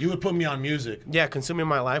was just You would put me on music. consuming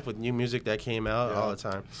my life with new music that came out all the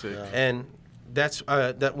time. Sick. Yeah. And that's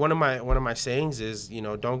that one of my sayings is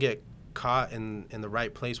don't get caught in the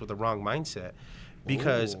right place with the wrong mindset.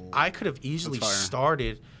 Because Ooh. I could have easily That's fire.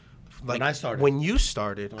 started When I started. When you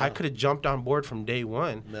started, I could have jumped on board from day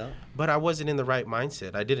one. Yeah. But I wasn't in the right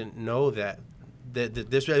mindset. I didn't know that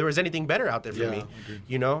there was anything better out there for me.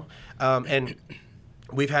 agreed. And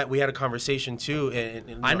we had a conversation too.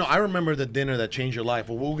 And I know. I remember the dinner that changed your life.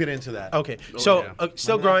 Well, we'll get into that. Okay, Oh, so yeah.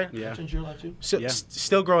 still growing. Yeah. Changed your life too? So, Yeah.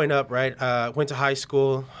 Still growing up, right? Went to high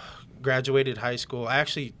school, graduated high school. I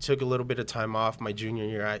actually took a little bit of time off my junior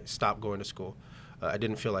year. I stopped going to school. I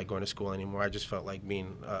didn't feel like going to school anymore. I just felt like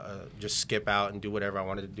being just skip out and do whatever I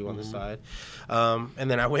wanted to do on the side.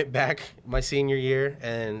 And then I went back my senior year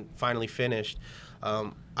and finally finished.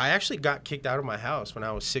 I actually got kicked out of my house when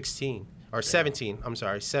I was 16. Or 17. I'm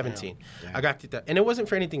sorry, 17. Damn. I got kicked out. And it wasn't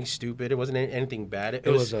for anything stupid. It wasn't anything bad. It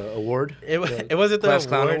was an award. It wasn't the Class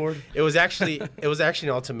Clown Award? It was actually an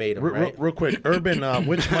ultimatum, right? Real quick, Urban,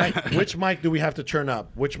 which mic do we have to turn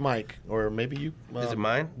up? Which mic? Or maybe you? Is it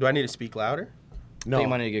mine? Do I need to speak louder? I No, think you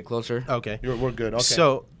might need to get closer. Okay. we're good. Okay.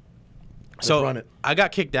 So run it. I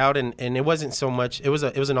got kicked out, and it wasn't so much. It was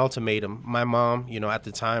an ultimatum. My mom, at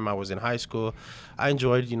the time I was in high school, I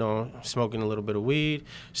enjoyed, smoking a little bit of weed.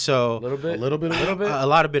 So A little bit. a little bit. a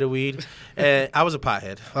lot of bit of weed. And I was a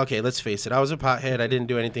pothead. Okay, let's face it. I was a pothead. I didn't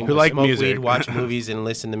do anything but like smoke music. weed, watch movies, and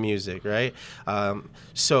listen to music, right?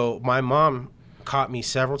 So my mom caught me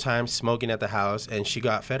several times smoking at the house, and she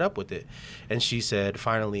got fed up with it. And she said,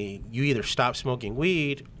 finally, you either stop smoking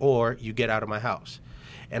weed or you get out of my house.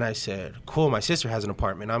 And I said, cool, my sister has an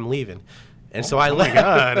apartment. I'm leaving. And so I left.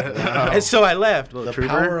 And so I left. The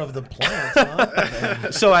power of the plants,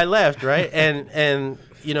 huh? So I left, right? And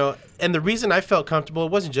the reason I felt comfortable,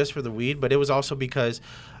 it wasn't just for the weed, but it was also because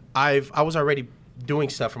I was already doing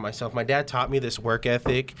stuff for myself. My dad taught me this work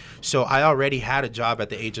ethic, so I already had a job at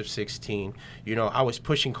the age of 16. You know, I was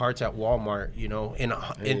pushing carts at Walmart, you know,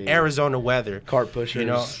 in Arizona weather. Cart pushers. You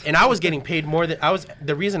know, and I was getting paid more than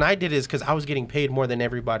the reason I did it is because I was getting paid more than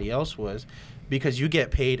everybody else was. Because you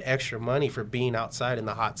get paid extra money for being outside in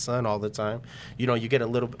the hot sun all the time. You know, you get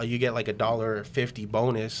like $1.50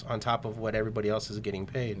 bonus on top of what everybody else is getting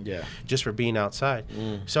paid. Yeah. Just for being outside.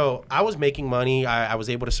 So I was making money. I was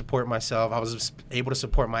able to support myself. I was able to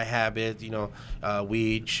support my habit. You know,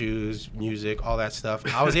 weed, shoes, music, all that stuff.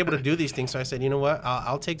 I was able to do these things. So I said, you know what?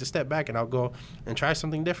 I'll take the step back and I'll go and try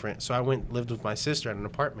something different. So I lived with my sister in an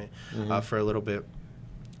apartment for a little bit.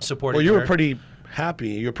 Supporting Well, you were her. pretty happy.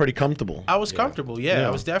 You're pretty comfortable. I was comfortable. Yeah, Yeah.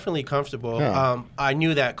 I was definitely comfortable. Yeah. I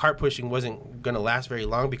knew that cart pushing wasn't going to last very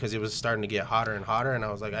long because it was starting to get hotter and hotter, and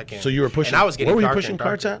I was like, I can't. So you were pushing. And I was getting Where were you darker pushing and darker.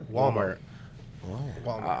 carts at? Walmart. I,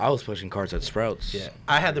 Walmart. I was pushing carts at Sprouts. Yeah,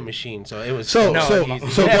 I had the machine, so it was So easy.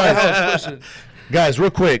 so guys, real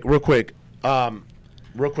quick,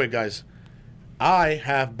 guys. I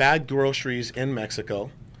have bagged groceries in Mexico.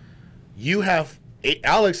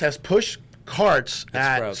 Alex has pushed carts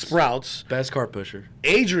at Sprouts. Best cart pusher.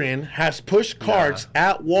 Adrian has pushed carts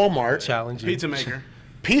at Walmart. challenging. Pizza maker.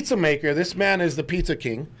 Pizza maker. This man is the pizza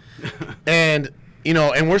king. And, you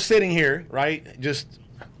know, and we're sitting here, right? Just,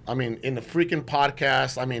 I mean, in the freaking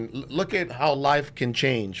podcast. I mean, look at how life can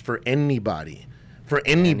change for anybody. For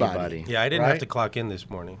anybody. Yeah, I didn't right? have to clock in this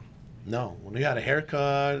morning. No, when we had a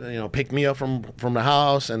haircut, you know, picked me up from the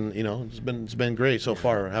house, and you know, it's been great so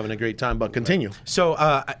far, having a great time. But continue. So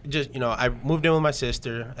I moved in with my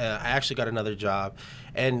sister. I actually got another job,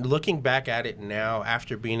 and looking back at it now,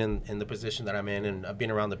 after being in the position that I'm in and being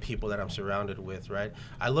around the people that I'm surrounded with, right?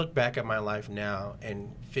 I look back at my life now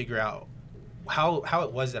and figure out how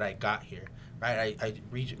it was that I got here, right? I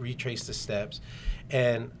retrace the steps,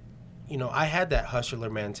 and you know, I had that hustler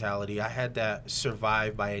mentality. I had that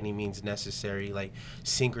survive by any means necessary, like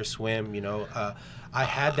sink or swim. You know, I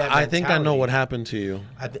had that. I think I know what happened to you.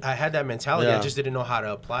 I had that mentality. Yeah. I just didn't know how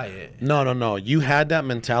to apply it. No. You had that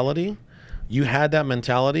mentality.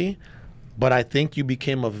 But I think you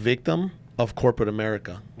became a victim of corporate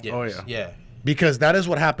America. Yes. Oh, yeah. Yeah. Because that is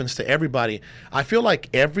what happens to everybody. I feel like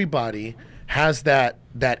everybody has that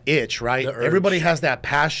itch, right? The urge. Everybody has that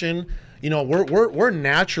passion. You know, we're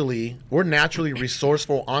naturally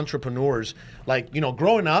resourceful entrepreneurs. Like, you know,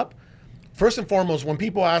 growing up, first and foremost, when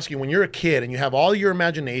people ask you, when you're a kid and you have all your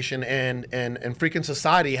imagination and freaking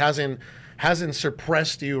society hasn't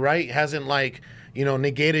suppressed you, right? Hasn't, like, you know,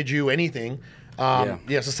 negated you anything.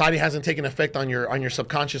 Society hasn't taken effect on your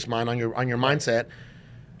subconscious mind, on your mindset.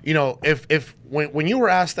 You know, when you were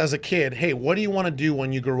asked as a kid, hey, what do you want to do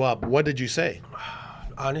when you grow up? What did you say?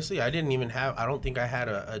 Honestly, I don't think I had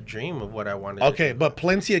a dream of what I wanted. Okay, to do. but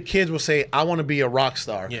plenty of kids will say, I want to be a rock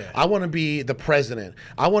star. Yeah. I want to be the president.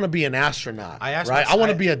 I want to be an astronaut. I asked right? my- I want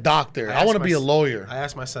to I- be a doctor. I asked want to my be a s- lawyer. I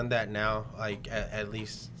ask my son that now, like at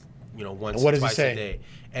least, you know, once, What does he twice say? a day.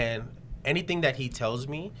 And anything that he tells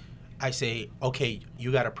me, I say, okay,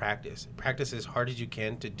 you got to practice. Practice as hard as you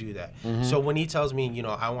can to do that. Mm-hmm. So when he tells me, you know,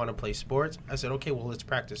 I want to play sports, I said, okay, well, let's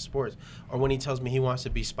practice sports. Or when he tells me he wants to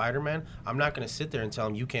be Spider-Man, I'm not going to sit there and tell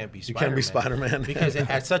him you can't be Spider-Man. can't be Spider-Man. Because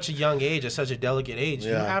at such a young age, at such a delicate age,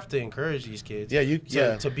 you Yeah. have to encourage these kids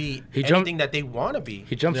Yeah, to be He jumped- anything that they want to be.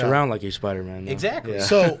 He jumps Yeah. around like he's Spider-Man. though. Exactly. Yeah.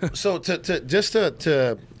 So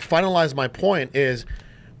to finalize my point is,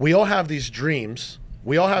 we all have these dreams.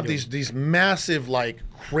 We all have these massive, like,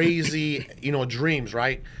 crazy, you know, dreams,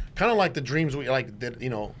 right? Kind of like the dreams we like that, you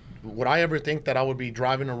know. Would I ever think that I would be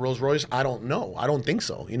driving a Rolls Royce? I don't know. I don't think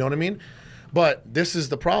so. You know what I mean? But this is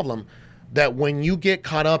the problem, that when you get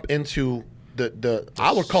caught up into the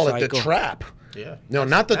I would call it the cycle. trap. Yeah. No,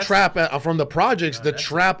 not the trap from the projects, the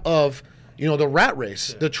trap of, you know, the rat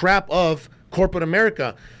race, the trap of corporate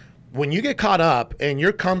America. When you get caught up and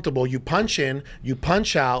you're comfortable, you punch in, you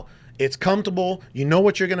punch out, it's comfortable, you know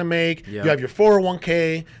what you're going to make, Yeah. you have your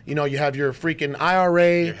 401k, you know, you have your freaking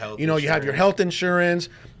IRA, Your health you know, you have your health insurance,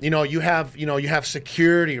 you have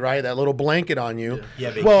security, right? That little blanket on you. You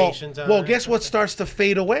have Well, vacation time. well, guess what starts to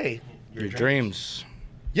fade away? Your dreams.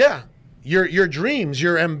 Yeah, your dreams,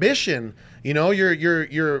 your ambition, you know,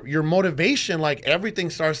 your motivation, like everything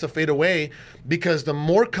starts to fade away, because the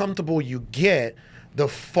more comfortable you get, the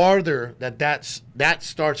farther that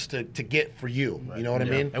starts to get for you. You know what I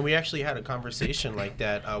mean? And we actually had a conversation like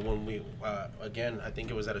that when we, again, I think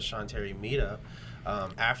it was at a Sean Terry meetup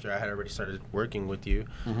after I had already started working with you.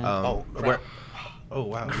 Oh,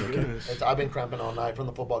 wow. Okay. I've been cramping all night from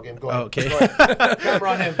the football game. Go ahead. Okay. Go ahead.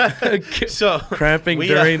 Camera on him. So Cramping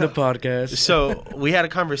during the podcast. So we had a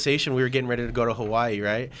conversation. We were getting ready to go to Hawaii,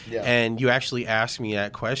 right? Yeah. And you actually asked me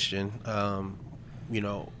that question. You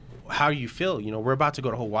know, how do you feel? You know, we're about to go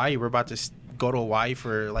to Hawaii. We're about to go to Hawaii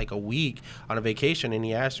for like a week on a vacation. And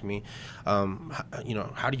he asked me, you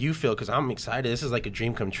know, how do you feel? Because I'm excited. This is like a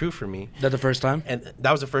dream come true for me. That the first time? And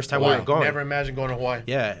that was the first time we were going. Never imagined going to Hawaii.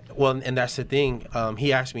 Yeah, well, and that's the thing.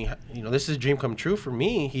 He asked me, you know, this is a dream come true for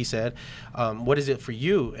me. He said, what is it for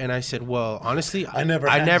you? And I said, well, honestly, I never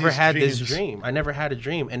had this dream. I never had a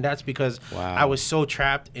dream, and that's because I was so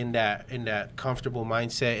trapped in that comfortable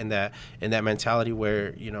mindset, in that mentality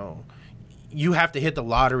where, you know, you have to hit the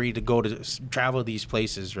lottery to go to travel these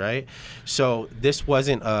places, right? So this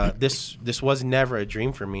wasn't this was never a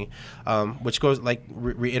dream for me, which goes like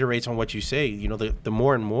reiterates on what you say. You know, the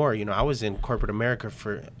more and more, you know, I was in corporate America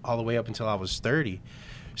for all the way up until I was 30.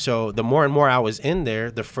 So the more and more I was in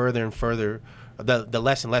there, the further and further, the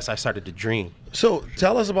less and less I started to dream. So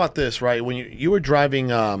tell us about this, right? When you were driving,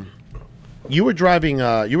 you were driving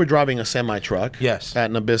a semi truck. Yes.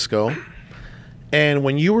 At Nabisco. And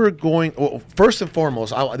when you were going, well, first and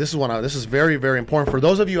foremost, this is very, very important for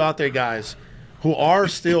those of you out there, guys, who are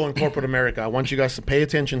still in corporate America. I want you guys to pay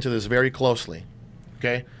attention to this very closely.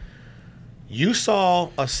 Okay, you saw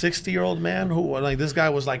a 60-year-old man who, like, this guy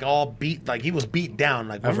was like all beat, like he was beat down.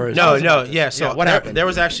 Like, yeah. So what happened? There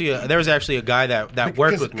was actually a guy that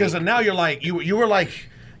worked with me. Because now you're like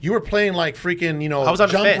you were playing like freaking, you know, I was on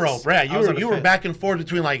jump the fence. rope, right? You were back and forth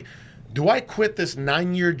between like, do I quit this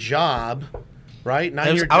 9-year job? Right?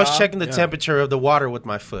 I was checking the temperature of the water with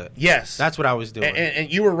my foot. Yes. That's what I was doing.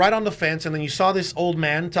 And you were right on the fence, and then you saw this old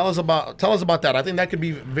man. Tell us about that. I think that could be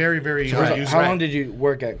very, very useful. How long did you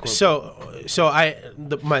work at corporate? So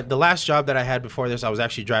the last job that I had before this, I was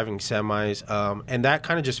actually driving semis, and that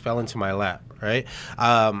kind of just fell into my lap, right?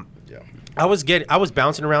 I was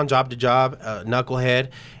bouncing around job to job, knucklehead,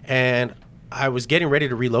 and I was getting ready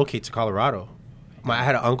to relocate to Colorado. I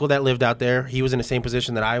had an uncle that lived out there. He was in the same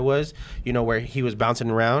position that I was, you know, where he was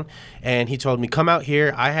bouncing around. And he told me, come out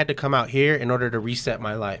here. I had to come out here in order to reset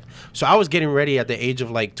my life. So I was getting ready at the age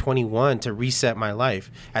of like 21 to reset my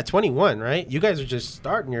life. At 21, right? You guys are just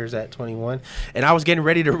starting yours at 21. And I was getting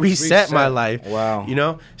ready to reset my life. Wow. You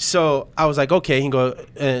know? So I was like, okay.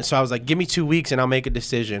 So I was like, give me 2 weeks and I'll make a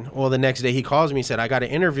decision. Well, the next day he calls me and said, I got an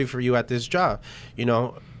interview for you at this job. You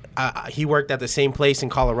know, he worked at the same place in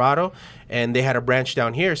Colorado, and they had a branch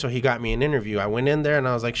down here, so he got me an interview. I went in there, and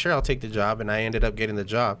I was like, sure, I'll take the job, and I ended up getting the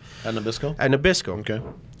job. At Nabisco? At Nabisco. Okay.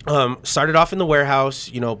 Started off in the warehouse,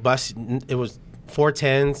 you know, it was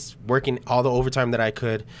 410s, working all the overtime that I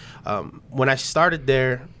could. When I started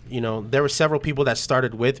there, you know, there were several people that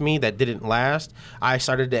started with me that didn't last. I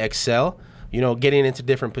started to excel. You know, getting into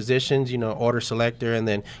different positions, you know, order selector, and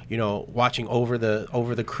then, you know, watching over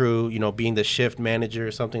the crew, you know, being the shift manager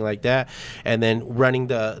or something like that, and then running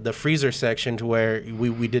the freezer section to where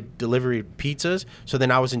we did delivery pizzas. So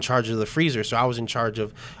then I was in charge of the freezer. So I was in charge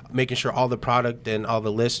of making sure all the product and all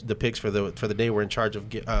the lists, the picks for the day were in charge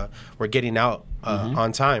of we're getting out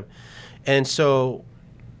on time. And so,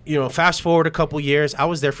 you know, fast forward a couple years, I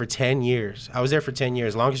was there for 10 years.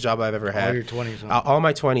 Longest job I've ever had. All your 20s, huh? All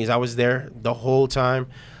my 20s. I was there the whole time.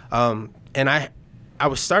 And I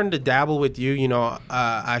was starting to dabble with you. You know,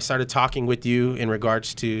 I started talking with you in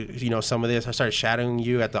regards to, you know, some of this. I started shadowing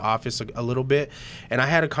you at the office a little bit. And I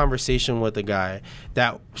had a conversation with a guy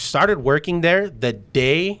that started working there the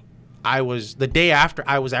day after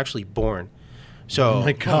I was actually born. So, oh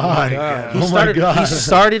my God. He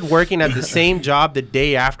started working at the same job the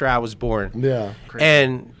day after I was born. Yeah. Crazy.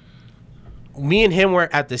 And me and him were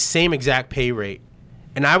at the same exact pay rate.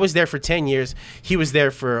 And I was there for 10 years. He was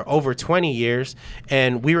there for over 20 years.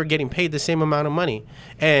 And we were getting paid the same amount of money.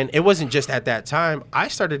 And it wasn't just at that time. I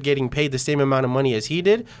started getting paid the same amount of money as he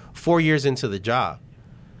did 4 years into the job.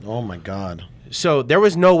 Oh, my God. So there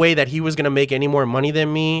was no way that he was going to make any more money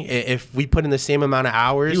than me if we put in the same amount of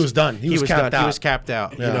hours. He was done. He was capped out. He was capped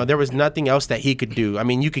out. Yeah. You know, there was nothing else that he could do. I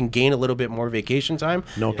mean, you can gain a little bit more vacation time,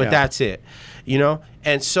 but that's it. You know,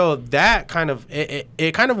 and so that kind of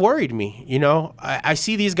it kind of worried me. You know, I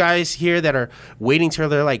see these guys here that are waiting till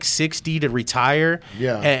they're like 60 to retire.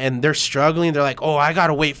 Yeah, and they're struggling. They're like, oh, I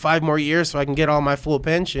gotta wait 5 more years so I can get all my full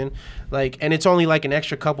pension. Like, and it's only like an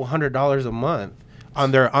extra couple $100 a month.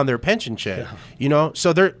 on their pension check. You know,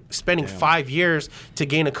 so they're spending 5 years to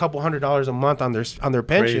gain a couple $100s a month on their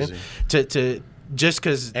pension to just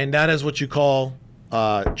because. And that is what you call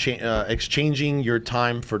exchanging your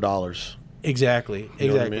time for dollars. Exactly. You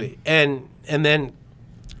know what I mean? And then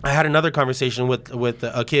I had another conversation with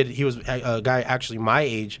a kid. He was a guy actually my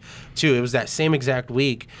age too. It was that same exact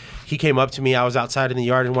week. He came up to me. I was outside in the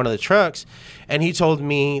yard in one of the trucks, and he told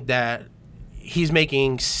me that he's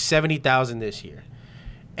making $70,000 this year.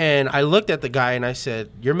 And I looked at the guy and I said,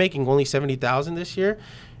 "You're making only $70,000 this year?"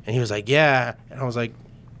 And he was like, "Yeah." And I was like,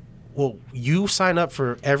 "Well, you sign up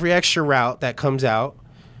for every extra route that comes out.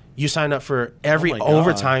 You sign up for every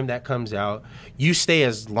overtime that comes out. You stay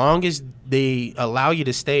as long as they allow you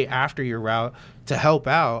to stay after your route to help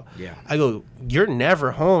out." Yeah. I go, "You're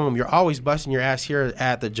never home. You're always busting your ass here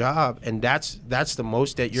at the job, and that's the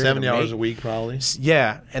most that you're 70 gonna hours make." a week, probably.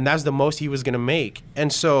 Yeah, and that's the most he was going to make.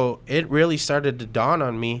 And so it really started to dawn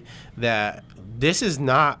on me that this is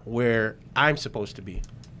not where I'm supposed to be.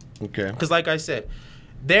 Okay. Because like I said,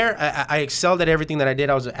 there I excelled at everything that I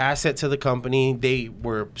did. I was an asset to the company. They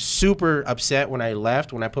were super upset when I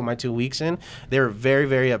left, when I put my 2 weeks in. They were very,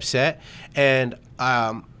 very upset. And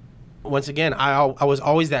once again, I was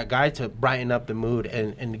always that guy to brighten up the mood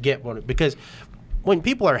and get one. Because when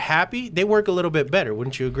people are happy, they work a little bit better.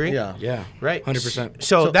 Wouldn't you agree? Yeah. Yeah. Right. 100%.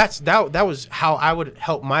 So that was how I would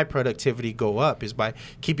help my productivity go up, is by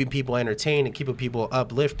keeping people entertained and keeping people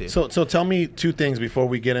uplifted. So tell me two things before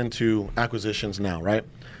we get into acquisitions now, right?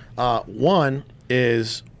 One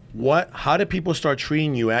is how did people start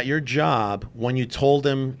treating you at your job when you told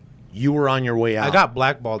them you were on your way out? I got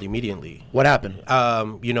blackballed immediately. What happened?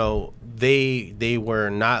 You know, they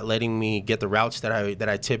were not letting me get the routes that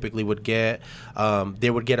I typically would get. They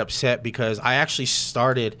would get upset because I actually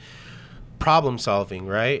started problem solving,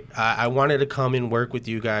 right? I wanted to come and work with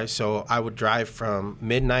you guys, so I would drive from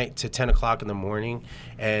midnight to 10 o'clock in the morning,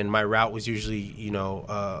 and my route was usually, you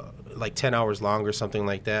know, like 10 hours long or something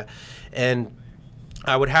like that. And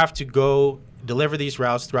I would have to go deliver these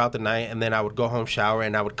routes throughout the night, and then I would go home, shower,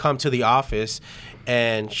 and I would come to the office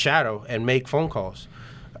and shadow and make phone calls.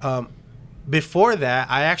 Before that,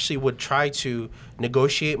 I actually would try to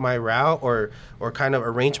negotiate my route or kind of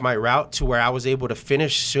arrange my route to where I was able to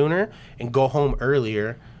finish sooner and go home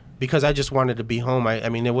earlier, because I just wanted to be home. I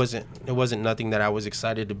mean, it wasn't nothing that I was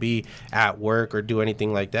excited to be at work or do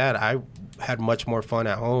anything like that. I had much more fun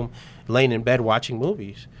at home, laying in bed watching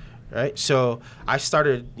movies, right? So I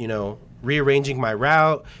started, you know, rearranging my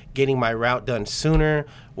route, getting my route done sooner,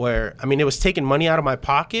 where, I mean, it was taking money out of my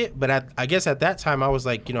pocket, but I guess at that time I was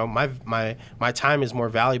like, you know, my time is more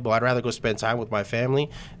valuable. I'd rather go spend time with my family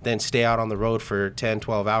than stay out on the road for 10,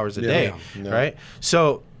 12 hours a day, right?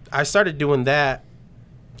 So I started doing that,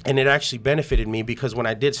 and it actually benefited me, because when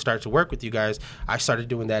I did start to work with you guys, I started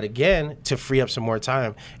doing that again to free up some more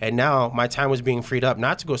time. And now my time was being freed up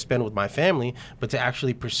not to go spend with my family, but to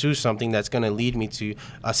actually pursue something that's going to lead me to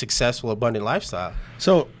a successful, abundant lifestyle.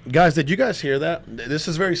 So, guys, did you guys hear that? This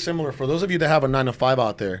is very similar for those of you that have a 9-to-5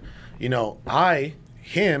 out there. You know,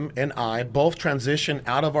 him and I both transitioned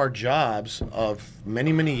out of our jobs of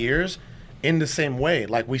many, many years in the same way.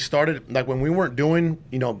 Like, we started, like, when we weren't doing,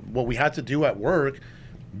 you know, what we had to do at work,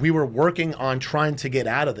 we were working on trying to get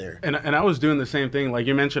out of there. And I was doing the same thing, like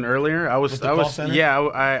you mentioned earlier. I was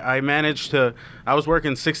managed to. I was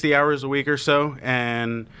working 60 hours a week or so,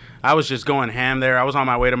 and I was just going ham there. I was on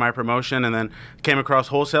my way to my promotion, and then came across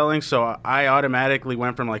wholesaling. So I automatically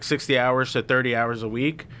went from like 60 hours to 30 hours a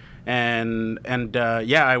week. And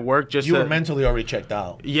I worked just. You were mentally already checked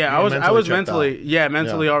out. Yeah, I was mentally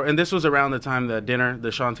and this was around the time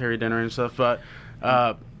the Sean Terry dinner and stuff, but.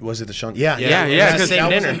 Was it the Sean? Yeah.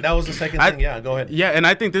 That was the second thing. Yeah, go ahead. Yeah, and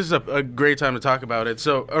I think this is a great time to talk about it.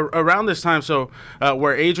 So around this time,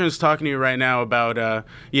 where Adrian's talking to you right now about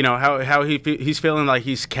you know how he's feeling like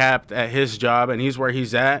he's capped at his job and he's where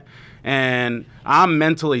he's at, and I'm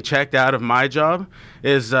mentally checked out of my job.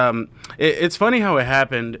 It's funny how it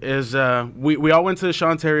happened. We all went to the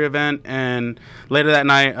Sean Terry event, and later that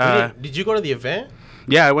night. Did you go to the event?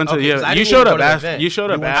 Yeah, I went to. Yeah, you showed up. You showed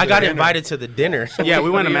up. I got invited to the dinner. Yeah, we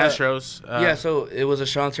went to Mastro's. So it was a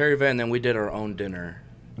Sean Terry event, and then we did our own dinner.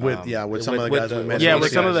 With some of the guys we met. Yeah,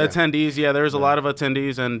 with some of the attendees. Yeah, there was a lot of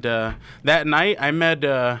attendees, and that night I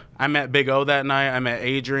met Big O that night. I met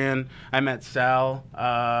Adrian. I met Sal.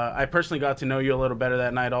 I personally got to know you a little better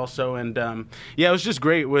that night also, and it was just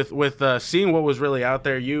great with seeing what was really out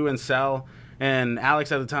there. You and Sal and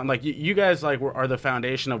Alex at the time, like you guys, like are the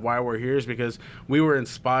foundation of why we're here, is because we were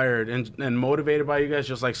inspired and motivated by you guys,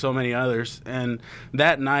 just like so many others. And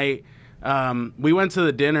that night, we went to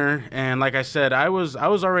the dinner, and like I said, I was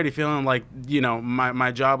already feeling like, you know,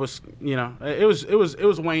 my job was, you know, it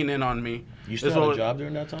was weighing in on me. You still had a job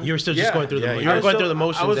during that time? You were still just going through you you were going through the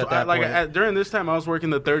motions at that point. During this time, I was working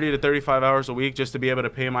the 30 to 35 hours a week just to be able to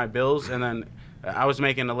pay my bills, and then I was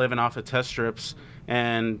making a living off of test strips.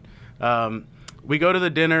 And we go to the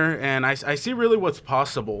dinner, and I see really what's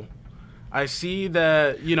possible. I see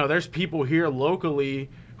that, you know, there's people here locally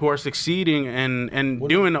who are succeeding and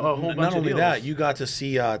doing a whole bunch of deals. Not only that, you got to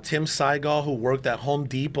see Tim Seigel, who worked at Home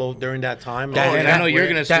Depot during that time. And I know you're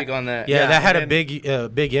going to speak on that. Yeah, that had a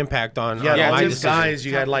big impact on all my these decision. guys.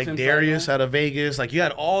 You had like Darius out of Vegas. Like you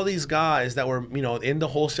had all these guys that were, you know, in the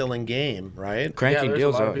wholesaling game, right? Cranking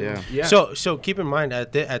deals out, yeah. So keep in mind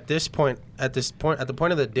at the point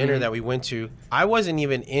of the dinner that we went to, I wasn't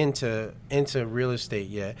even into real estate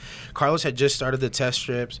yet. Carlos had just started the test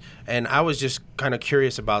strips, and I was just kind of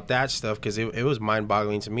curious about that stuff because it was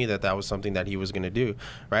mind-boggling to me that was something that he was going to do,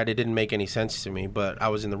 right? It didn't make any sense to me, but I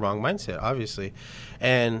was in the wrong mindset, obviously.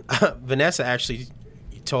 And Vanessa actually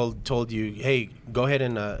told you, hey, go ahead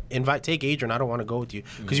and take Adrian. I don't want to go with you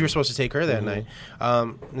because you were supposed to take her that night.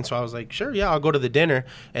 And so I was like, sure, yeah, I'll go to the dinner.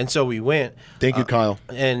 And so we went. Thank you, Kyle.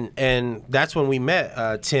 And that's when we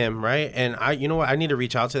met Tim, right? And you know what? I need to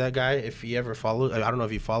reach out to that guy if he ever follows. I don't know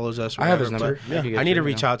if he follows us. Or I have his whatever, number. I need to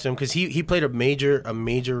reach out to him because he played a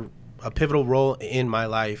pivotal role in my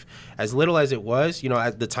life. As little as it was, you know,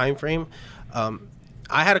 at the time frame.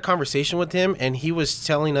 I had a conversation with him, and he was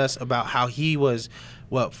telling us about how he was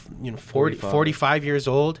 45 years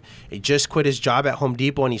old. He just quit his job at Home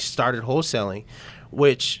Depot, and he started wholesaling,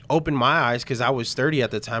 which opened my eyes because I was 30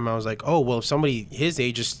 at the time. I was like, oh, well, if somebody his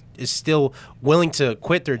age is still willing to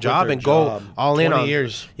quit their job and go all in on 20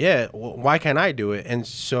 years. Yeah, why can't I do it? And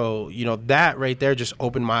so, you know, that right there just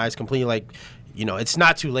opened my eyes completely. Like, you know, it's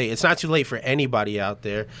not too late. It's not too late for anybody out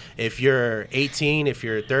there. If you're 18, if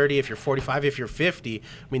you're 30, if you're 45, if you're 50, I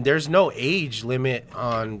mean, there's no age limit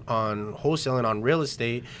on wholesaling, on real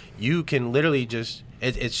estate. You can literally just,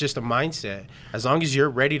 it's just a mindset. As long as you're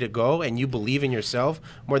ready to go and you believe in yourself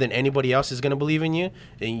more than anybody else is going to believe in you,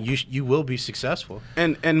 then you will be successful.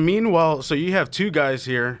 And meanwhile, so you have two guys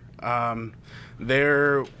here.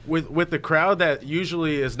 They're with the crowd that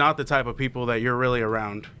usually is not the type of people that you're really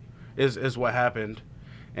around. Is what happened.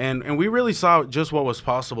 And we really saw just what was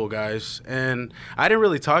possible, guys. And I didn't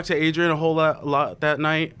really talk to Adrian a whole lot that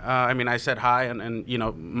night. I mean, I said hi and you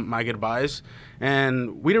know, my goodbyes.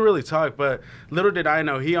 And we didn't really talk, but little did I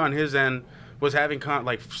know he on his end was having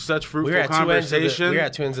such fruitful conversation. We were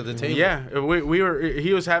at two ends of the table. Yeah,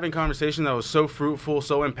 he was having conversation that was so fruitful,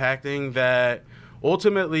 so impacting that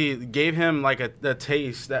ultimately gave him like a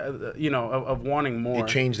taste that, you know, of wanting more. It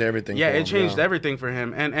changed everything. Yeah, for him, it changed everything for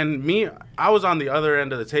him. And me, I was on the other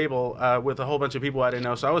end of the table with a whole bunch of people I didn't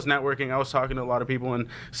know. So I was networking. I was talking to a lot of people. And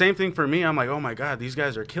same thing for me. I'm like, oh, my God, these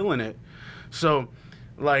guys are killing it. So,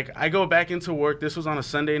 like, I go back into work. This was on a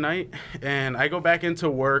Sunday night. And I go back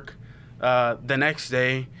into work the next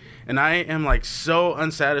day. And I am, like, so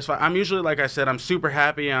unsatisfied. I'm usually, like I said, I'm super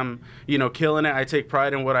happy. I'm, you know, killing it. I take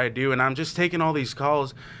pride in what I do. And I'm just taking all these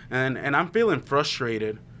calls. And I'm feeling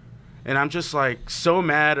frustrated. And I'm just, like, so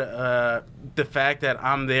mad the fact that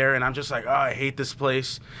I'm there. And I'm just like, oh, I hate this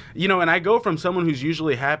place. You know, and I go from someone who's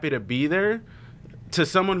usually happy to be there to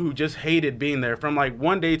someone who just hated being there from, like,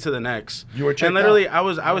 one day to the next. You were checked and literally,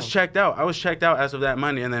 out. I was checked out. I was checked out as of that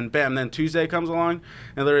Monday. And then, bam, then Tuesday comes along.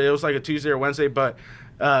 And literally, it was like a Tuesday or Wednesday. But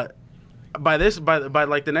by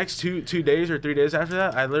like the next two days or 3 days after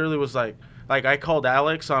that, I literally was like I called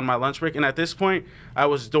Alex on my lunch break, and at this point I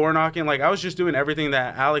was door knocking. Like, I was just doing everything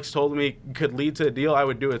that Alex told me could lead to a deal. I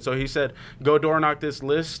would do it. So he said, go door knock this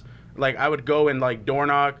list. Like, I would go and like door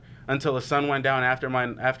knock until the sun went down after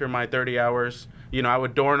my 30 hours. You know, I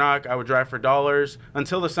would door knock, I would drive for dollars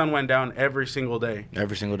until the sun went down every single day.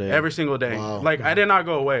 Every single day. Every single day. Wow. Like, I did not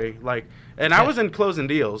go away. Like, and I wasn't closing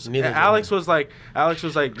deals. Neither did Alex was like,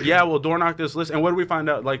 yeah, we'll door knock this list. And what did we find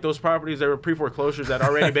out? Like, those properties that were pre-foreclosures that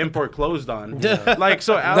already been foreclosed on. Like,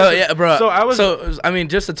 so Alex. No, yeah, bro. So I mean,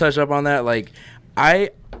 just to touch up on that, like, I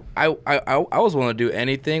was willing to do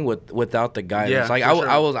anything without the guidance. Yeah, like, for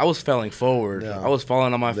sure. I was falling forward. Yeah. I was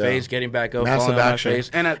falling on my face, getting back up, Massive falling on action. my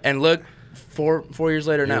face. And look, 4 years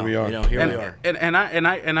later now, we are. you know, here and, we are.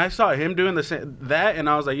 and I saw him doing the same that, and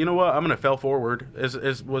I was like, you know what, I'm gonna fail forward.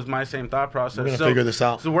 Was my same thought process. We're gonna figure this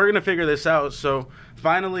out. So we're gonna figure this out. So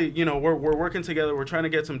finally, you know, we're working together. We're trying to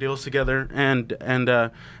get some deals together, and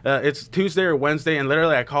it's Tuesday or Wednesday, and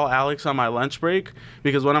literally I call Alex on my lunch break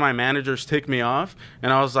because one of my managers ticked me off,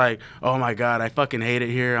 and I was like, oh my god, I fucking hate it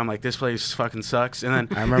here. I'm like, this place fucking sucks. And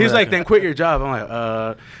then he's like, then quit your job.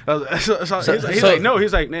 I'm like, he's like, no.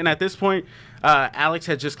 He's like, and at this point, Alex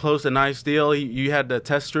had just closed a nice deal. You had the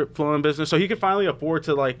test strip flowing business, so he could finally afford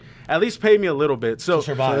to like at least pay me a little bit. So to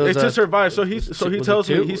survive. It's to survive. So he tells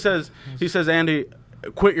me, he says, Andy,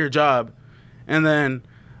 quit your job, and then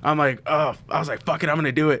I'm like, oh, I was like, fuck it, I'm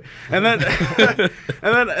gonna do it. And then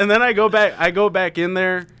and then I go back in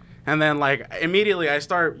there, and then like immediately I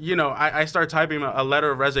start, you know, I start typing a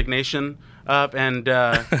letter of resignation up, and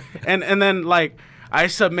and then like I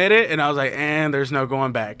submit it, and I was like, and there's no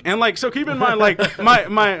going back. And like, so keep in mind, like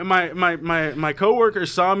my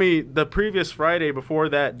coworkers saw me the previous Friday before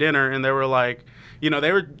that dinner, and they were like, you know,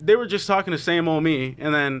 they were just talking the same old me,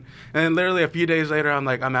 and then literally a few days later, I'm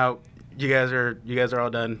like, I'm out. You guys are all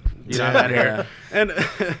done. You know, I'm out of here.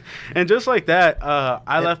 And just like that,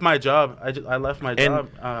 I left my job. I left my job.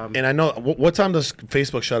 And I know what time does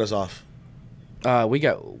Facebook shut us off? We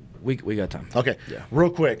got time. Okay, Yeah. real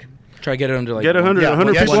quick. Try to get it under like Get 100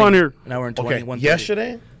 Yeah, people on here. An hour and 20. Okay, 1:30.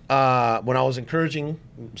 yesterday, when I was encouraging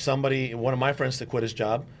one of my friends to quit his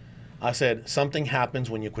job, I said something happens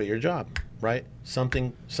when you quit your job, right?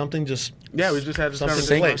 Something just Yeah, we just had this Something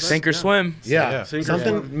conversation. clicks. Sink or swim. yeah, Sink or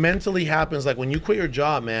something swim. mentally happens. Like when you quit your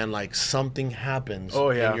job, man, like something happens Oh,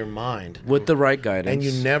 yeah. in your mind, With the right guidance. and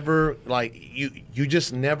you never like you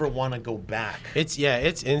just never want to go back, It's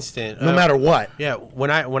instant. no matter what. Yeah, when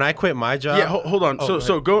I quit my job. Yeah, hold on. Oh,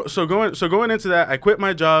 Going into that, I quit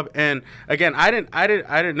my job, and again, I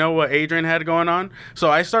didn't know what Adrian had going on. So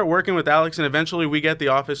I start working with Alex, and eventually we get the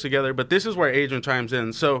office together. But this is where Adrian chimes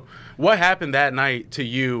in. So what happened that night to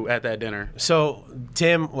you at that dinner? So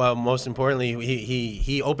Tim, well, most importantly,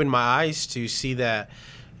 he opened my eyes to see that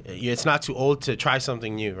it's not too old to try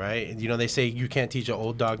something new, right? You know, they say you can't teach an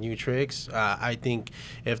old dog new tricks. I think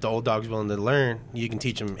if the old dog's willing to learn, you can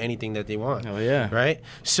teach them anything that they want. Oh, yeah. Right?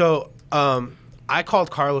 So I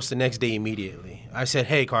called Carlos the next day immediately. I said,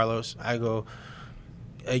 hey, Carlos, I go,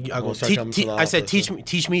 We'll start coming to the I said, office,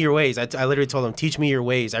 teach me your ways. I literally told him, teach me your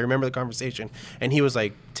ways. I remember the conversation. And he was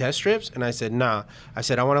like, test strips? And I said, nah. I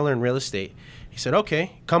said, I want to learn real estate. He said,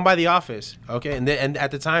 okay, come by the office. Okay. And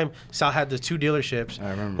at the time, Sal had the 2 dealerships.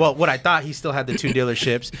 I remember. Well, what I thought, he still had the 2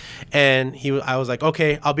 dealerships. And I was like,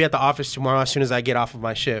 okay, I'll be at the office tomorrow as soon as I get off of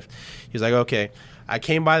my shift. He was like, okay. I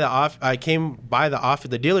came by the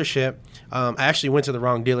dealership. I actually went to the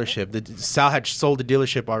wrong dealership. Sal had sold the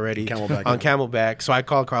delership already Camelback, on yeah. Camelback. So I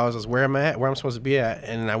called Carlos. I was, where am I at? Where I'm supposed to be at?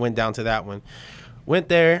 And I went down to that one. Went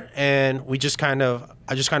there, and I just kind of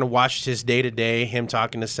watched his day to day, him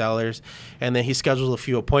talking to sellers, and then he scheduled a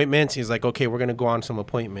few appointments. He's like, okay, we're gonna go on some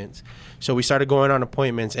appointments. So we started going on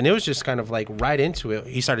appointments, and it was just kind of like right into it.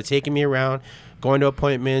 He started taking me around, going to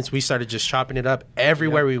appointments. We started just chopping it up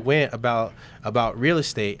everywhere we went about real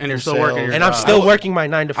estate. And you're still working your and I'm job. still working my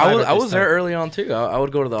 9 to 5. I was there early on too. I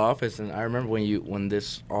would go to the office, and I remember when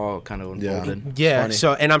this all kind of unfolded. It's Yeah, funny.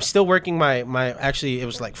 so and I'm still working my actually it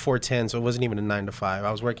was like 410, so it wasn't even a 9 to 5.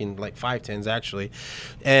 I was working like 510s actually,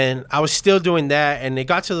 and I was still doing that, and it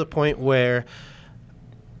got to the point where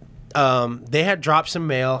they had dropped some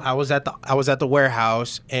mail. I was at the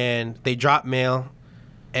warehouse, and they dropped mail,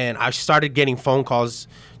 and I started getting phone calls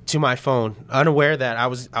to my phone, unaware that I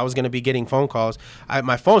was going to be getting phone calls.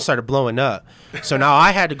 My phone started blowing up. So now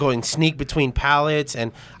I had to go and sneak between pallets,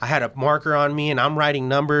 and I had a marker on me, and I'm writing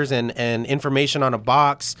numbers and information on a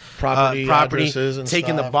box, Property addresses and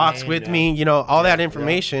taking the stuff, box name, with yeah. me, you know, all that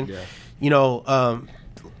information, you know,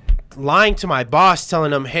 lying to my boss,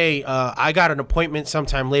 telling him, hey, I got an appointment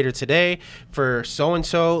sometime later today for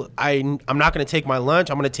so-and-so. I'm not going to take my lunch.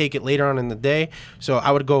 I'm going to take it later on in the day. So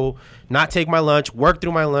I would go not take my lunch, work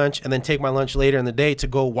through my lunch, and then take my lunch later in the day to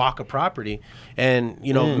go walk a property. And,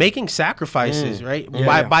 you know, making sacrifices, right?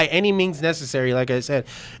 By any means necessary, like I said,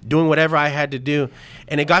 doing whatever I had to do.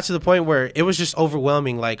 And it got to the point where it was just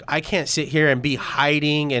overwhelming. Like, I can't sit here and be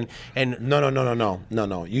hiding and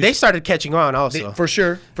No. they started catching on also. For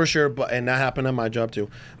sure. But and that happened at my job too.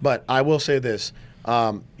 But I will say this: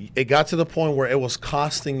 it got to the point where it was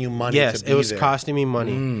costing you money. Yes, to be it was there. costing me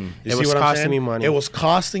money. You It see was what I'm costing saying? me money. It was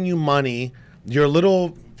costing you money. Your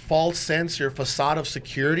little false sense, your facade of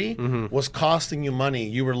security was costing you money.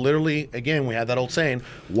 You were literally, again, we had that old saying,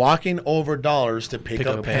 walking over dollars to pick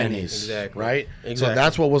up pennies. Exactly. Right? Exactly. So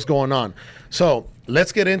that's what was going on. So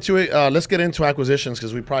let's get into it. Let's get into acquisitions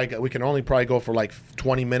because we can only probably go for like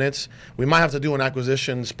 20 minutes. We might have to do an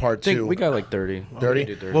acquisitions part I think 2. we got like 30. 30? We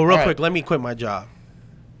can do 30. Well, real All quick, right. let me quit my job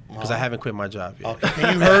because I haven't quit my job yet. Okay.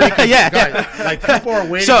 Can you hurry? 'Cause Yeah. guys, like people are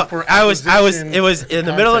waiting So for it was acquisition in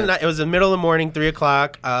the middle of the content. night. It was the middle of the morning,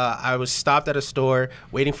 3:00. I was stopped at a store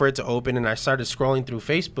waiting for it to open, and I started scrolling through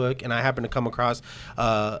Facebook, and I happened to come across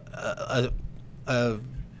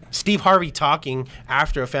Steve Harvey talking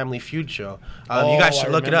after a Family Feud show. You guys Oh, should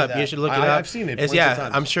I look it remember up. that. You should look it I- up. I've seen it It's, plenty of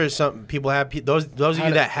times. I'm sure some people have. Those of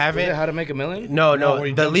you that Was haven't. it How to Make a Million? No, where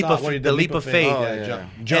he the jumps leap out, of where he- the leap of faith. Oh, Yeah, yeah,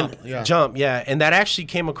 jump. And Yeah. jump, yeah. And that actually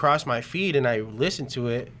came across my feed, and I listened to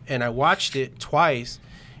it, and I watched it twice.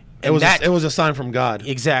 And It was a sign from God.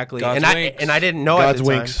 exactly, God's and winks. I didn't know God's at the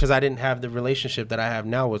time winks. because I didn't have the relationship that I have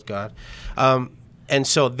now with God. And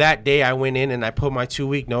so that day I went in and I put my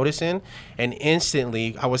 2-week notice in, and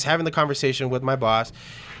instantly I was having the conversation with my boss,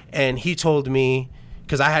 and he told me,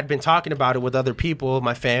 because I had been talking about it with other people,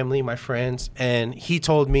 my family, my friends, and he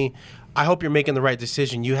told me, I hope you're making the right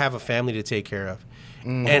decision. You have a family to take care of.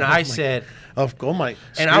 And I said, Oh my!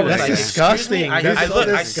 and I was that's like, disgusting. "Excuse me?" That's so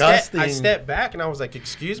disgusting. I stepped back and I was like,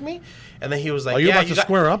 "Excuse me?" And then he was like, Are you "Yeah, about to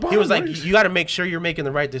square up on He was him? like, What is- "You got to make sure you're making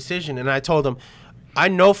the right decision." And I told him, "I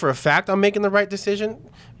know for a fact I'm making the right decision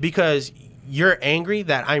because you're angry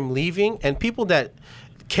that I'm leaving, and people that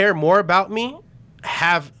care more about me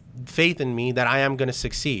have faith in me that I am going to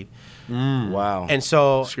succeed." Wow. And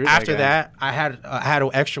so Screw that after guy. that, I had an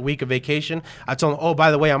extra week of vacation. I told him, "Oh,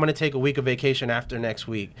 by the way, I'm going to take a week of vacation after next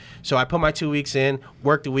week." So I put my 2 weeks in,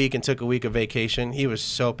 worked a week, and took a week of vacation. He was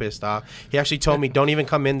so pissed off. He actually told me, "Don't even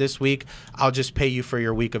come in this week. I'll just pay you for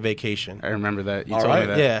your week of vacation." I remember that. You All told right.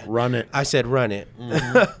 me that. Yeah, Run it. I said, "Run it."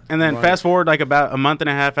 And then fast forward like about a month and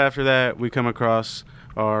a half after that, we come across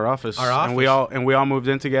our office. Our And we all moved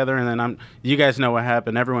in together. And then you guys know what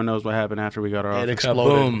happened. Everyone knows what happened after we got our It office.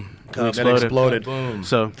 exploded. Kaboom. It exploded. Boom.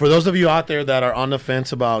 So For those of you out there that are on the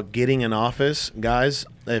fence about getting an office, guys,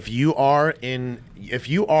 if you are in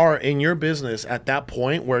your business at that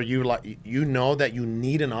point where you know that you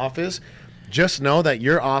need an office, just know that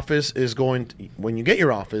your office is when you get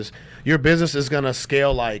your office, your business is going to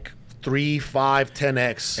scale like 3, 5,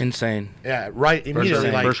 10x. Insane. Yeah, right. Immediately,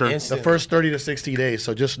 sure, like for sure. the Instantly. first 30 to 60 days.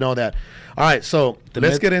 So just know that. All right, so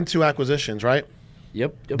let's get into acquisitions, right?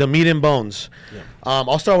 Yep. The meat and bones.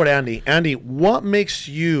 I'll start with Andy. Andy, what makes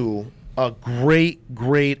you a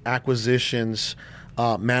great acquisitions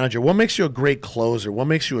manager? What makes you a great closer? What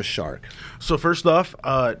makes you a shark? So first off,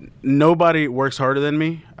 nobody works harder than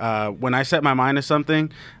me. When I set my mind to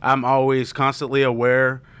something, I'm always constantly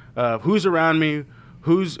aware of who's around me,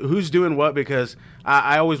 who's doing what, because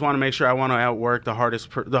I always want to make sure I want to outwork the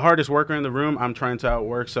hardest worker in the room. I'm trying to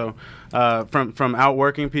outwork. So from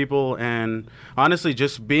outworking people, and honestly,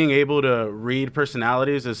 just being able to read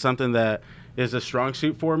personalities is something that is a strong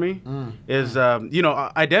suit for me. Is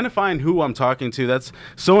identifying who I'm talking to. That's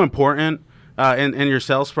so important. In your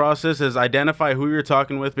sales process is identify who you're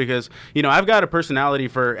talking with, because I've got a personality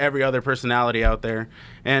for every other personality out there,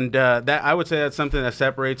 and that I would say that's something that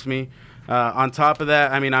separates me. On top of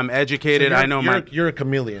that, I mean, I'm educated. I know you're a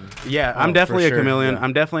chameleon. Yeah, I'm for definitely sure, a chameleon. yeah.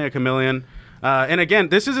 I'm definitely a chameleon. And again,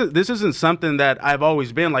 this isn't something that I've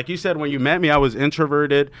always been. Like you said, when you met me, I was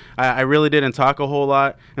introverted. I really didn't talk a whole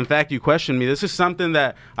lot. In fact, you questioned me. This is something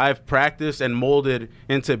that I've practiced and molded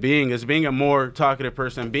into being a more talkative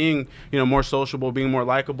person, being more sociable, being more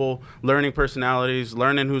likable, learning personalities,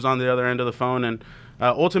 learning who's on the other end of the phone, and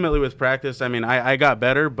ultimately with practice, I mean, I got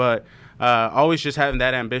better, but. Always just having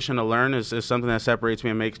that ambition to learn is something that separates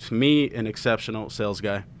me and makes me an exceptional sales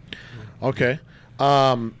guy. Okay.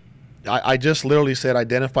 I just literally said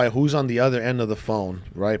identify who's on the other end of the phone,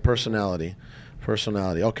 right? Personality.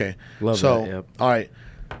 Okay. Love so, that, yep. All right.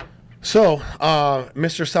 So,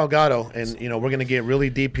 Mr. Salgado, and we're gonna get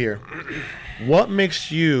really deep here. What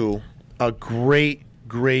makes you a great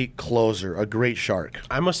closer, a great shark?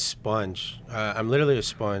 I'm a sponge. I'm literally a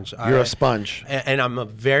sponge. You're a sponge. And I'm a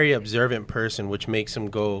very observant person, which makes them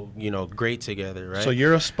go, great together, right? So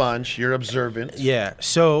you're a sponge. You're observant. Yeah.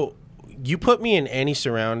 So you put me in any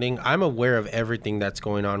surrounding, I'm aware of everything that's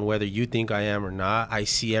going on, whether you think I am or not. I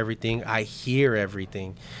see everything. I hear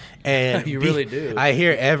everything. And You really do. I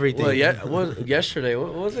hear everything. Well, yesterday,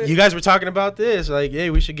 what was it? You guys were talking about this, like,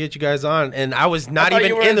 hey, we should get you guys on. And I was not thought even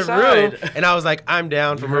you were in the room. inside. And I was like, I'm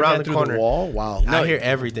down from Heard around that the through corner. wall. Wow. I hear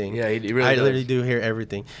everything. Yeah, he really I does. literally do hear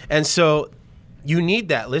everything. And so you need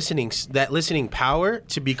that listening power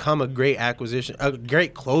to become a great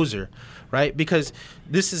great closer, right? Because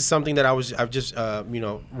this is something that I've just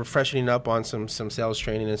refreshing up on some sales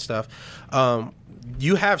training and stuff.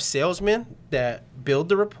 You have salesmen that build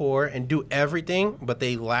the rapport and do everything, but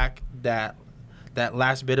they lack that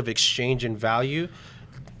last bit of exchange and value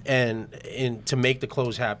and to make the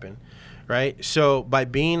close happen. Right. So by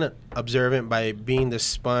being observant, by being the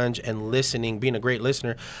sponge and listening, being a great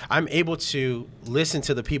listener, I'm able to listen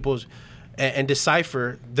to the people's and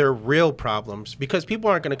decipher their real problems, because people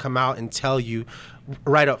aren't going to come out and tell you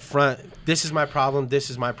right up front, this is my problem, this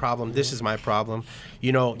is my problem, this is my problem.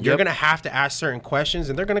 You know, you're going to have to ask certain questions,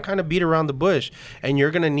 and they're going to kind of beat around the bush, and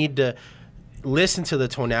you're going to need to listen to the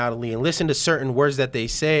tonality and listen to certain words that they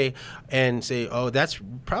say and say, oh, that's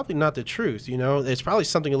probably not the truth. You know, it's probably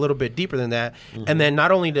something a little bit deeper than that. Mm-hmm. And then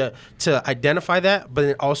not only to identify that, but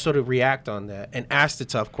then also to react on that and ask the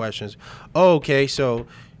tough questions. Oh, okay, so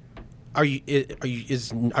are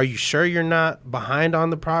you sure you're not behind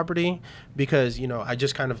on the property? Because, you know, I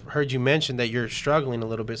just kind of heard you mention that you're struggling a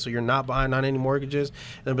little bit, so you're not behind on any mortgages.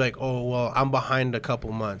 And they'll be like, oh, well, I'm behind a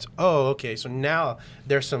couple months. Oh, okay, so now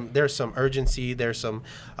there's some urgency, there's some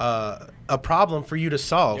a problem for you to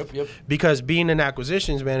solve. Yep. Because being an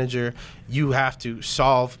acquisitions manager, you have to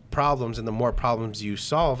solve problems, and the more problems you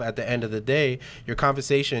solve, at the end of the day, your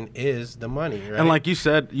compensation is the money, right? And like you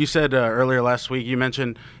said earlier last week, you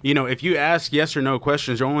mentioned, you know, if you ask yes or no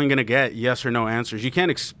questions, you're only going to get yes or no answers. You can't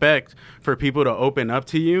expect for people to open up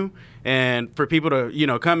to you and for people to, you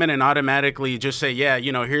know, come in and automatically just say, yeah,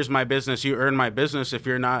 you know, here's my business, you earn my business, if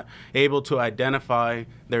you're not able to identify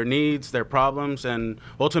their needs, their problems, and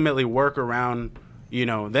ultimately work around, you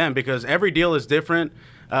know, them, because every deal is different.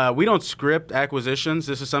 We don't script acquisitions.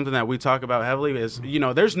 This is something that we talk about heavily is, you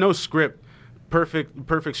know, there's no script.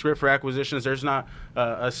 Perfect script for acquisitions. There's not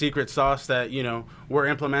a secret sauce that, you know, we're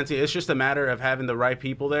implementing. It's just a matter of having the right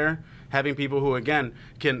people there, having people who, again,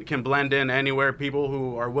 can blend in anywhere, people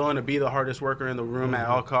who are willing to be the hardest worker in the room at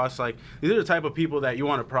all costs. Like, these are the type of people that you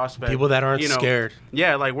want to prospect. People that aren't scared.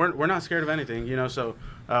 Yeah, like we're not scared of anything, you know, so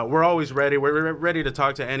we're always ready. We're ready to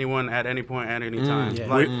talk to anyone at any point, at any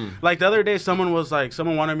time. Like the other day, someone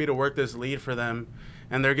wanted me to work this lead for them,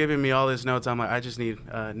 and they're giving me all these notes. I'm like, I just need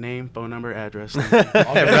name, phone number, address. I'll get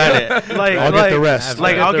the rest.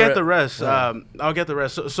 I'll get the rest. I'll get the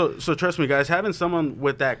rest. So trust me, guys. Having someone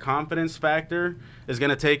with that confidence factor is going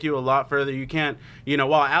to take you a lot further. You can't, you know,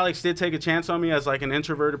 while Alex did take a chance on me as like an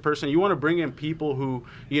introverted person, you want to bring in people who,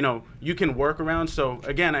 you know, you can work around. So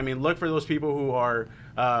again, I mean, look for those people who are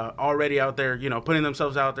already out there, you know, putting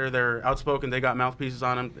themselves out there. They're outspoken. They got mouthpieces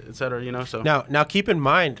on them, et cetera, you know. So now keep in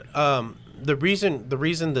mind, the reason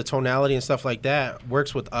the tonality and stuff like that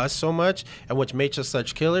works with us so much, and which makes us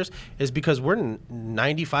such killers, is because we're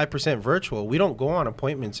 95% virtual. We don't go on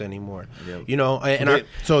appointments anymore. Yep. You know,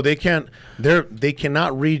 so they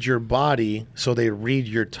cannot read your body, so they read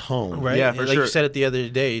your tone. Right. Yeah, for like sure. you said it the other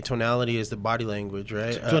day, tonality is the body language,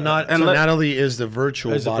 right? Tonality is the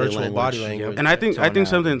virtual body language. Yep. And I think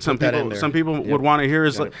something some people would want to hear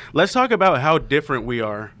is let's talk about how different we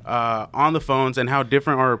are on the phones and how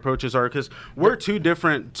different our approaches are, because we're too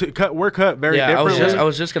different. We're cut very differently. I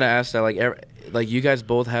was just gonna ask that, like you guys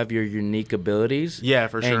both have your unique abilities. Yeah,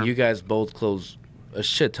 for sure. And you guys both close a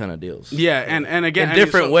shit ton of deals. Yeah, and again, in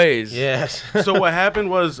different ways. Yes. So what happened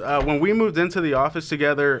was when we moved into the office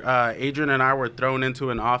together, Adrian and I were thrown into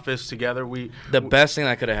an office together. The best thing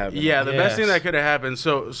that could have happened. Yeah, the best thing that could have happened.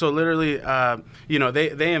 So literally, you know,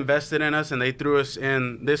 they invested in us and they threw us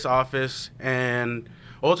in this office, and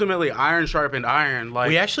ultimately, iron sharpened iron.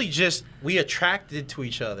 Like, we attracted to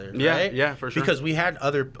each other. Yeah, right? yeah, for sure. Because we had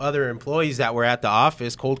other employees that were at the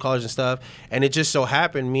office, cold callers and stuff, and it just so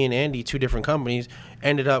happened me and Andy, two different companies,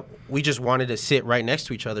 ended up we just wanted to sit right next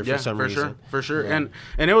to each other for some reason. For sure. Yeah.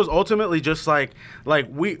 And it was ultimately just like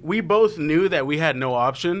we both knew that we had no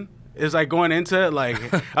option. It's like going into it, like,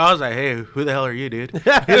 I was like, hey, who the hell are you, dude? He's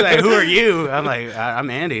like, who are you? I'm like, I'm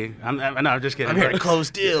Andy. No, I'm just kidding. I'm here to close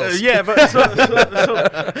deals. Yeah, but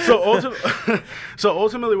so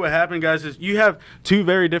ultimately what happened, guys, is you have two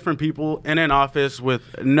very different people in an office with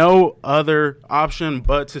no other option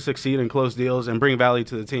but to succeed and close deals and bring value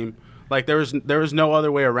to the team. Like, there was no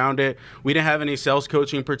other way around it. We didn't have any sales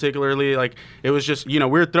coaching particularly. Like, it was just, you know,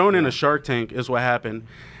 we were thrown in a Shark Tank is what happened.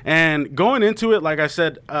 And going into it, like I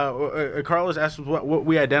said, Carlos asked what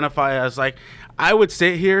we identify as. Like, I would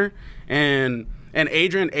sit here and And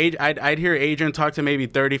I'd hear Adrian talk to maybe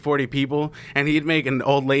 30, 40 people, and he'd make an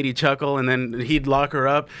old lady chuckle, and then he'd lock her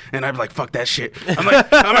up, and I'd be like, fuck that shit. I'm like,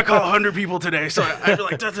 I'm going to call 100 people today. So I'd be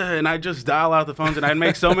like, da-da, and I'd just dial out the phones, and I'd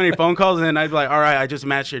make so many phone calls, and then I'd be like, all right, I just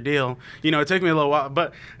matched your deal. You know, it took me a little while.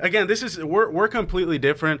 But, again, we're completely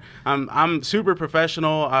different. I'm super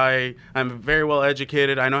professional. I'm very well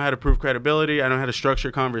educated. I know how to prove credibility. I know how to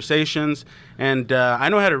structure conversations, and I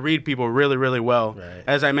know how to read people really, really well,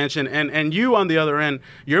 as I mentioned. And you, on the other end,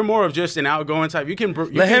 you're more of just an outgoing type.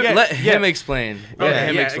 Let him explain.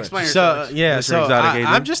 Explain. So Mr. Exotic Agent.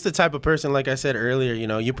 I'm just the type of person, like I said earlier, you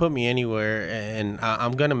know, you put me anywhere and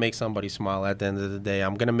I'm gonna make somebody smile at the end of the day.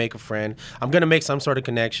 I'm gonna make a friend. I'm gonna make some sort of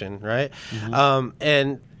connection, right?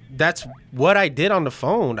 And that's what I did on the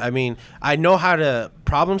phone. I mean, I know how to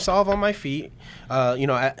problem solve on my feet. You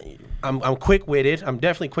know, I'm quick-witted. I'm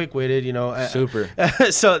definitely quick-witted, you know. Super.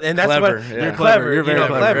 So, and that's Clever, what yeah. you're clever. You're very you know,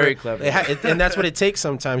 clever. Very clever. And that's what it takes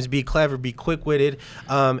sometimes. Be clever, be quick-witted,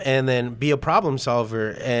 and then be a problem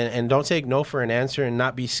solver, and don't take no for an answer, and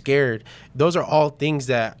not be scared. Those are all things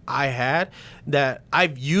that I had that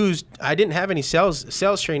I've used. I didn't have any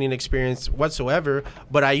sales training experience whatsoever,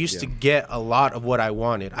 but I used to get a lot of what I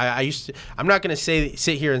wanted. I used to. I'm not gonna sit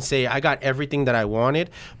here and say I got everything that I wanted,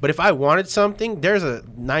 but if I wanted something, there's a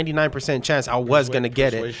 99% chance I was gonna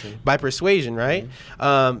get it by persuasion, right?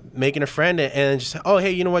 Making a friend and just, oh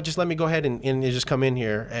hey, you know what? Just let me go ahead and just come in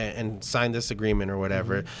here and sign this agreement or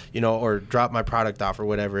whatever, you know, or drop my product off or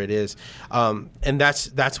whatever it is. And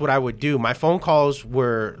that's what I would do. My phone calls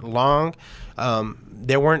were long.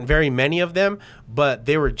 There weren't very many of them, but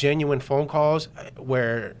they were genuine phone calls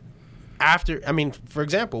where for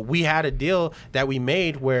example, we had a deal that we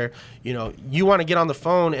made where, you know, you want to get on the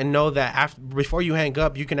phone and know that before you hang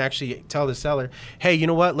up, you can actually tell the seller, hey, you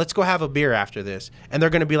know what? Let's go have a beer after this. And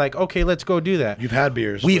they're going to be like, okay, let's go do that. You've had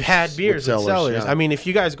beers. We've had beers with sellers. Yeah. I mean, if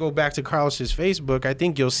you guys go back to Carlos's Facebook, I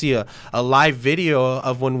think you'll see a live video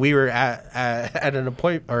of when we were at an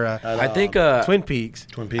appointment or I think Twin Peaks.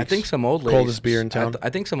 I think some old ladies. Coldest beer in town.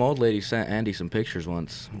 I think some old lady sent Andy some pictures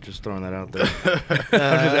once. I'm just throwing that out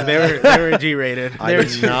there. They were G-rated. I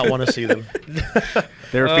did not want to see them.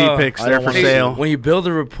 They were feed pics. They're for sale. When you build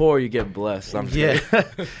a rapport, you get blessed. I'm Yeah.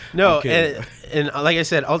 kidding. No, Okay. and like I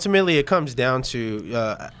said, ultimately it comes down to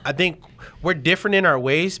I think we're different in our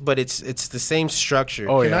ways, but it's the same structure.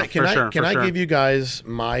 Oh, Can yeah, I can for I sure, can for I sure. give you guys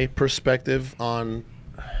my perspective on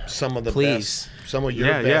some of the Please. best, some of your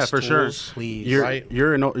best Yeah, for sure. tools? Please. You're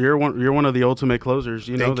one of the ultimate closers.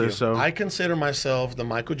 You know Thank this. you. So I consider myself the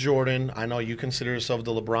Michael Jordan. I know you consider yourself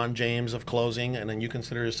the LeBron James of closing, and then you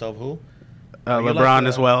consider yourself who? you LeBron like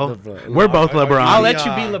as the- well. LeBron. We're both Are you- LeBron. I'll the, let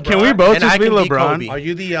you be LeBron. Can we both and just I be can LeBron? Kobe. Are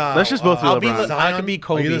you the? Let's just both be I'll be LeBron. I can be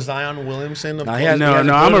Kobe. Are you the Zion Williamson of Nah, he closing? has- No, to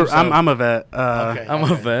no, build himself. I'm a vet. Okay.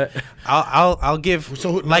 I'm a vet. I'll give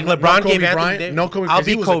like no LeBron Kobe gave Anthony Bryant? Davis. No Kobe. I'll 'cause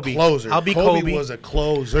he be was Kobe. A closer. I'll be Kobe Kobe. was a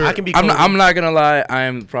closer. I can be Kobe. I'm not gonna lie.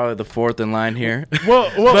 I'm probably the fourth in line here.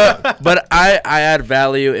 Well, but I add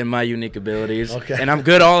value in my unique abilities. Okay. And I'm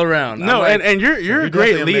good all around. no, I'm like, and you're you're a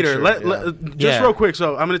great definitely a leader. mixture, Just Yeah. real quick.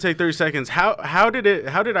 So I'm gonna take 30 seconds. How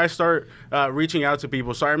did I start reaching out to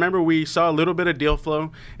people? So I remember we saw a little bit of deal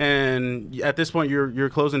flow, and at this point you're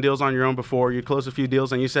closing deals on your own. Before you'd closed a few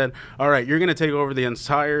deals, and you said, all right, you're gonna take over the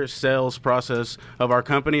entire sales process of our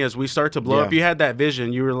company as we start to blow Yeah. up. You had that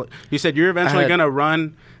vision. You said you're eventually had- gonna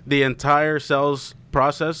run the entire sales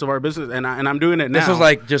process of our business, and I'm doing it now. this was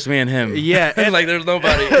like just me and him. Yeah, and- like there's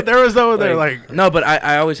nobody. there was no there like no, but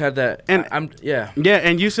I always had that. And- yeah. yeah,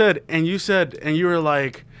 and you were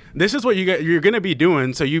like, this is what you're gonna be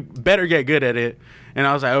doing, so you better get good at it. And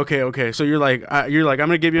I was like, okay. So you're like, I'm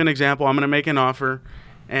gonna give you an example. I'm gonna make an offer,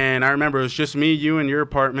 and I remember it was just me, you, and your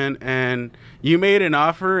apartment, and you made an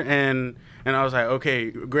offer, and I was like, okay,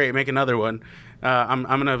 great, make another one. I'm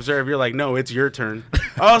gonna observe. You're like, no, it's your turn.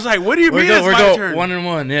 I was like, what do you mean it's my turn?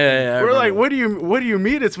 1-1. Yeah. I We're like, remember. what do you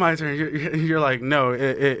mean it's my turn? You're like, no,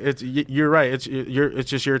 you're right. It's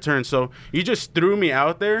just your turn. So you just threw me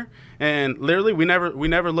out there, and literally we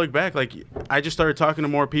never looked back. Like I just started talking to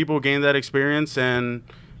more people, gained that experience, and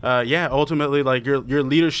ultimately like your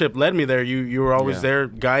leadership led me there. You were always Yeah. there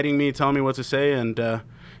guiding me, telling me what to say, and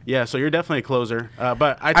so you're definitely a closer.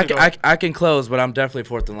 But I can close, but I'm definitely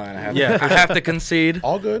fourth in line. I have to concede.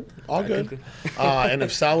 All good. And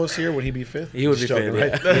if Sal was here, would he be fifth? He would Just be joking,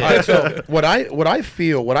 fifth, right? yeah. All right, so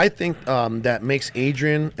what I think that makes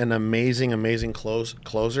Adrian an amazing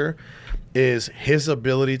closer is his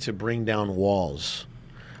ability to bring down walls,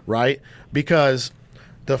 right? Because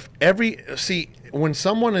when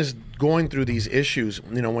someone is going through these issues,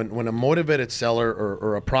 when a motivated seller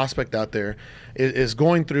or a prospect out there is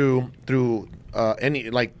going through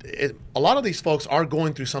a lot of these folks are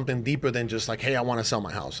going through something deeper than just like, hey, I want to sell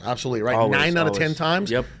my house. Absolutely, right? Always, 9 out of always. 10 times,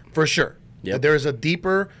 Yep. for sure. Yep. There's a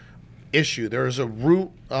deeper issue. There's a root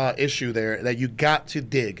issue there that you got to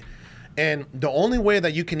dig. And the only way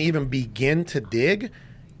that you can even begin to dig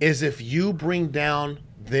is if you bring down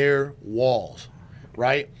their walls,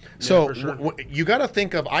 right? So for sure. you got to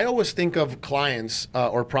think of, I always think of clients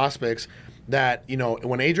or prospects that,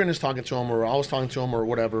 when Adrian is talking to them or I was talking to them or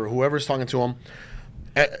whatever, whoever's talking to them,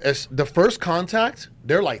 as the first contact,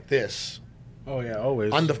 they're like this. Oh yeah,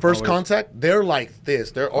 always. On the first Always. contact, they're like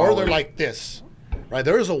this. They're like this, right?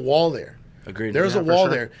 There is a wall there. Agreed. There's Yeah, a for wall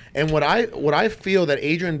sure. there. And what I feel that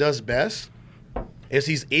Adrian does best is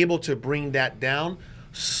he's able to bring that down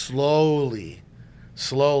slowly.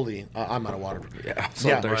 I'm out of water. Yeah, I'm so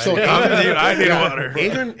Yeah. thirsty. So I need water.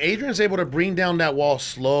 Adrian's able to bring down that wall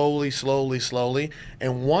slowly.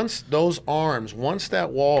 And once that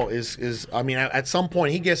wall is at some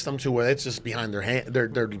point he gets them to where it's just behind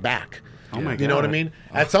their back. Oh my You know what I God. mean?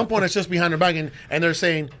 At some point it's just behind their back and they're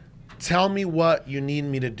saying, tell me what you need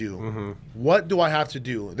me to do. Mm-hmm. What do I have to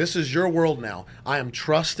do? This is your world now. I am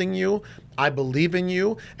trusting you. I believe in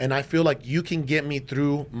you. And I feel like you can get me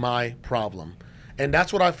through my problem. And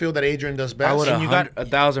that's what I feel that Adrian does best. I would And you got-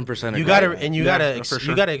 1,000% agree. You gotta with that. and you Yeah, gotta for you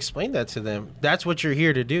sure. gotta explain that to them. That's what you're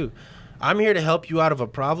here to do. I'm here to help you out of a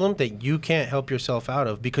problem that you can't help yourself out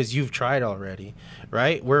of because you've tried already,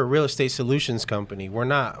 right? We're a real estate solutions company. We're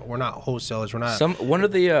not wholesalers. We're not. One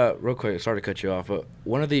of the real quick, sorry to cut you off, but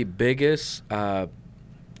one of the biggest,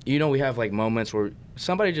 we have like moments where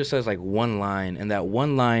somebody just says like one line, and that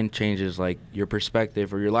one line changes like your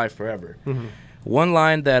perspective or your life forever. Mm-hmm. One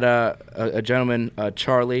line that a gentleman,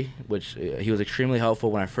 Charlie, which he was extremely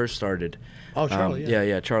helpful when I first started. Oh, Charlie,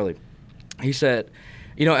 Yeah, Charlie. He said,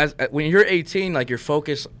 when you're 18, like I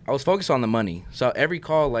was focused on the money. So every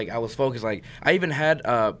call, like I was focused, like I even had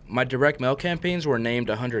my direct mail campaigns were named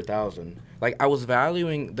 100,000. Like I was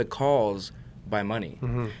valuing the calls by money.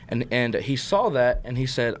 And he saw that and he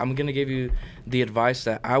said, I'm going to give you the advice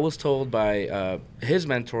that I was told by his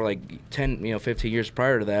mentor like 10, 15 years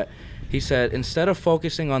prior to that. He said, instead of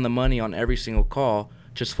focusing on the money on every single call,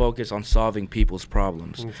 just focus on solving people's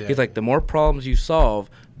problems. Exactly. He's like, the more problems you solve,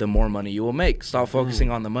 the more money you will make. Stop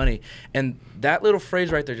focusing on the money. And that little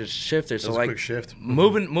phrase right there just shifted. So was a like quick shift.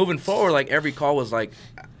 moving forward, like every call was like,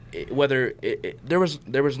 there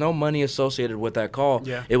was no money associated with that call.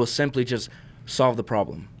 Yeah. It was simply just solve the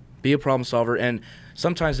problem, be a problem solver. And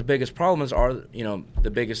sometimes the biggest problems are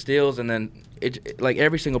the biggest deals, and then like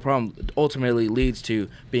every single problem ultimately leads to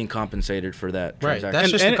being compensated for that Right. transaction.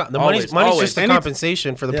 That's just And the always, money's always. just the And it's-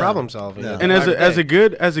 compensation for the problem solving. Yeah. And Every as day.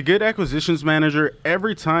 a good acquisitions manager,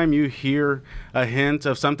 every time you hear a hint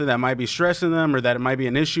of something that might be stressing them or that it might be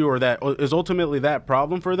an issue or that is ultimately that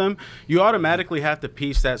problem for them, you automatically have to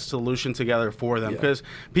piece that solution together for them because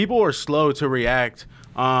people are slow to react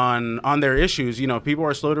on their issues. People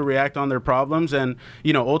are slow to react on their problems, and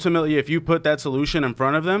ultimately if you put that solution in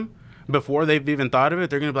front of them before they've even thought of it,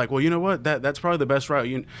 they're going to be like, well, you know what, that's probably the best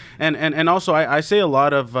route. And also I say a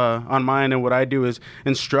lot of on mine, and what I do is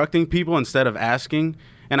instructing people instead of asking,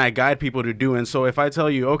 and I guide people to do. And so if I tell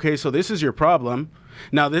you, okay, so this is your problem,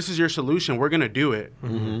 now this is your solution, we're going to do it.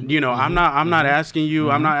 I'm not asking you,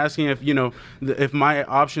 I'm not asking if if my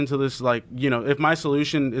option to this, like if my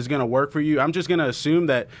solution is going to work for you, I'm just going to assume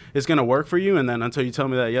that it's going to work for you, and then until you tell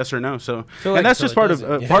me that yes or no. So feel and like- that's so just it part of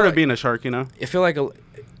doesn't- part of being a shark. I feel like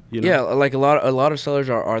like a lot of sellers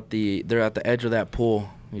are at the edge of that pool.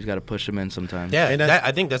 You just got to push them in sometimes. Yeah, And that's-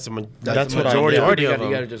 I think that's the that's the what I- majority, yeah. majority you of got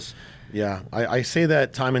them. to just Yeah, I say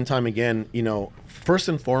that time and time again. First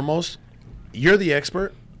and foremost, you're the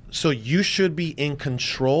expert, so you should be in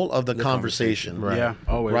control of the conversation. Right. Yeah,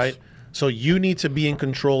 always. Right? So you need to be in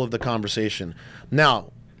control of the conversation.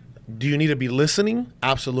 Now, do you need to be listening?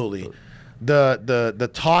 Absolutely. The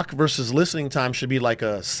talk versus listening time should be like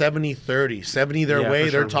a 70-30. 70 their Yeah, way,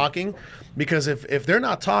 for they're sure. talking. Because if they're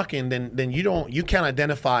not talking, then you can't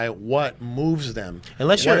identify what moves them.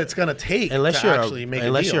 Unless what you're- it's gonna take unless to you're actually make a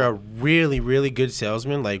unless deal. you're a really really good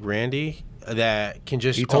salesman like Randy that can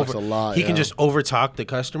just He talks a lot, he can yeah. just overtalk the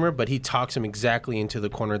customer, but he talks him exactly into the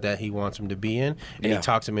corner that he wants him to be in, and Yeah. he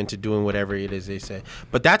talks him into doing whatever it is they say.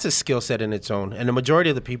 But that's a skill set in its own, and the majority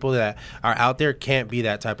of the people that are out there can't be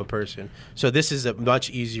that type of person. So this is a much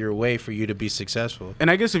easier way for you to be successful. And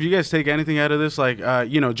I guess if you guys take anything out of this, like,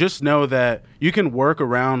 just know that you can work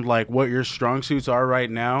around, like, what your strong suits are right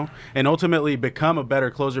now and ultimately become a better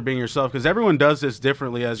closer being yourself, because everyone does this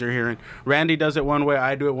differently, as you're hearing. Randy does it one way,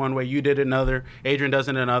 I do it one way, you did it another, Adrian does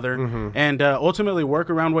it another, and ultimately work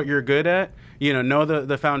around what you're good at. Know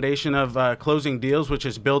the foundation of closing deals, which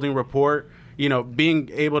is building rapport. Being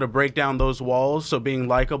able to break down those walls, so being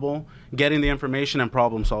likable, getting the information, and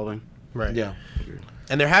problem solving. Right. Yeah.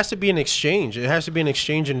 And there has to be an exchange. It has to be an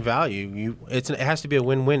exchange in value. It has to be a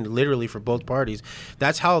win-win, literally, for both parties.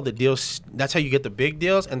 That's how the deals. That's how you get the big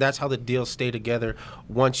deals, and that's how the deals stay together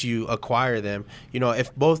once you acquire them.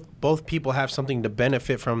 If both people have something to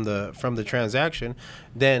benefit from the transaction,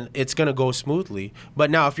 then it's going to go smoothly.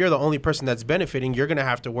 But now, if you're the only person that's benefiting, you're going to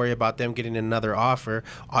have to worry about them getting another offer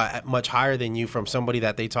much higher than you from somebody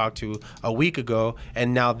that they talked to a week ago,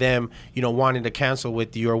 and now them, wanting to cancel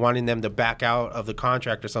with you or wanting them to back out of the contract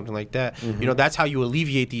or something like that. That's how you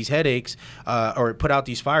alleviate these headaches or put out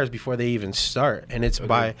these fires before they even start. And it's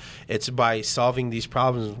by solving these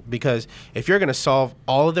problems, because if you're going to solve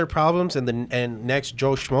all of their problems and next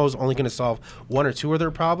Joe Schmo's only going to solve one or two of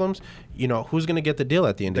their problems, who's going to get the deal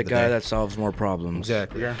at the end of the day? The guy that solves more problems.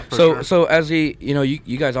 Exactly. Yeah. So as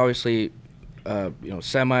you guys obviously,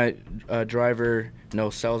 semi driver, no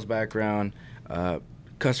sales background,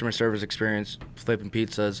 customer service experience, flipping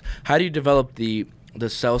pizzas. How do you develop the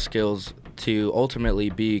sales skills to ultimately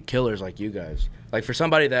be killers like you guys? Like, for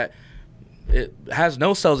somebody that has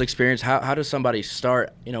no sales experience, how does somebody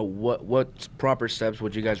start? What proper steps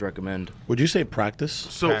would you guys recommend? Would you say practice?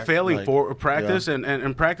 So Practice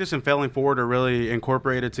and practice and failing forward are really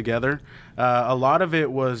incorporated together. A lot of it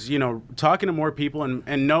was, talking to more people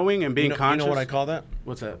and knowing and being conscious. You know what I call that?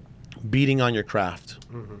 What's that? Beating on your craft.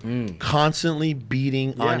 Constantly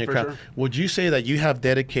beating on your craft. Sure. Would you say that you have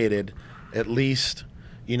dedicated at least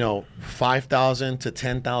 5,000 to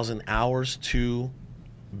 10,000 hours to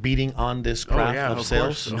beating on this craft of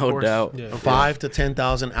sales? No doubt. Yeah. 5 to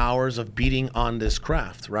 10,000 hours of beating on this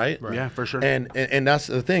craft, right? Yeah, for sure. And that's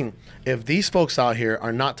the thing. If these folks out here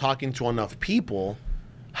are not talking to enough people,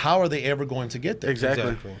 how are they ever going to get there?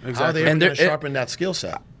 Exactly. How are they ever And going to there- sharpen that skill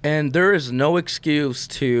set? And there is no excuse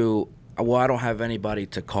to, I don't have anybody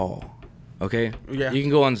to call. Okay? Yeah. You can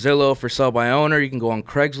go on Zillow for sell by owner. You can go on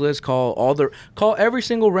Craigslist. Call every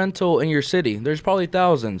single rental in your city. There's probably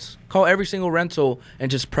thousands. Call every single rental and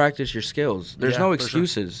just practice your skills. There's Yeah, no for sure.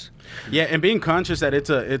 excuses. Yeah, and being conscious that it's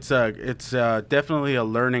definitely a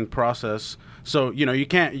learning process. So you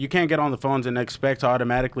can't get on the phones and expect to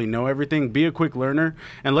automatically know everything. Be a quick learner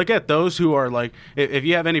and look at those who are like, if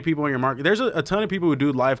you have any people in your market, there's a ton of people who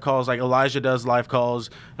do live calls. Like Elijah does live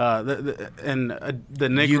calls, the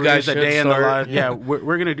Nick You guys Reeves a should day in the start. live. Yeah,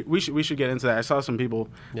 we should get into that. I saw some people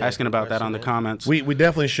asking about that on the comments. We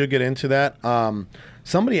definitely should get into that.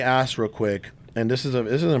 Somebody asked real quick, and this is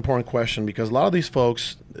an important question, because a lot of these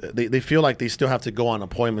folks, they feel like they still have to go on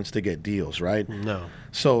appointments to get deals, right? No.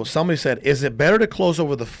 So somebody said, is it better to close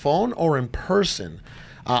over the phone or in person?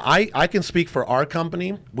 I can speak for our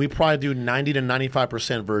company. We probably do 90 to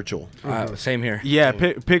 95% virtual. Same here. Yeah,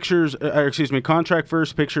 pictures, contract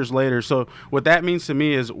first, pictures later. So what that means to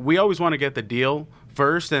me is we always want to get the deal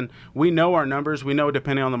first, and we know our numbers. We know,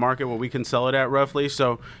 depending on the market, what we can sell it at roughly.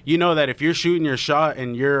 So that if you're shooting your shot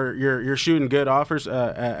and you're shooting good offers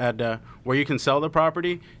at where you can sell the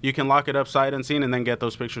property, you can lock it up sight unseen and then get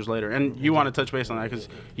those pictures later. And you want to touch base on that because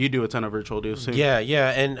you do a ton of virtual deals too. Yeah,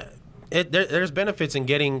 and there's benefits in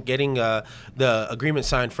getting the agreement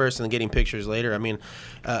signed first and then getting pictures later. I mean,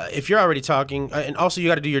 if you're already talking, and also you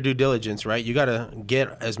got to do your due diligence, right? You got to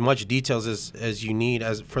get as much details as you need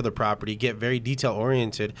for the property. Get very detail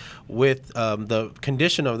oriented with the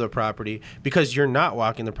condition of the property, because you're not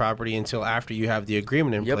walking the property until after you have the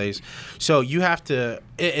agreement in place. So you have to.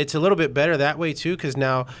 It's a little bit better that way too, because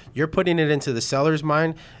now you're putting it into the seller's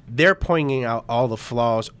mind. They're pointing out all the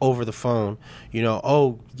flaws over the phone.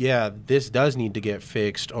 Oh yeah, this does need to get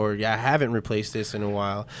fixed, or yeah, I haven't replaced this in a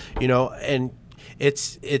while. And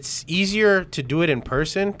it's easier to do it in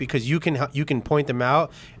person, because you can point them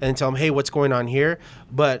out and tell them, hey, what's going on here?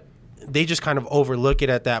 But they just kind of overlook it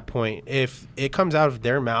at that point. If it comes out of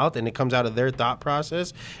their mouth and it comes out of their thought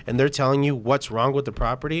process and they're telling you what's wrong with the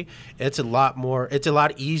property, it's a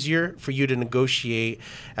lot easier for you to negotiate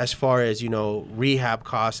as far as, rehab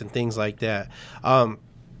costs and things like that.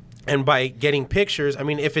 And by getting pictures, I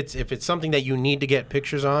mean, if it's something that you need to get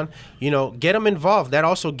pictures on, get them involved. That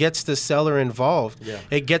also gets the seller involved. Yeah.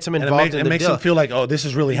 It gets them involved in the deal. It makes them feel like, oh, this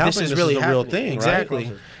is really happening. This is really a real happening. thing, Exactly.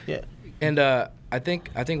 right? Yeah. And I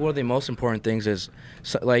think one of the most important things is,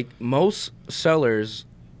 like, most sellers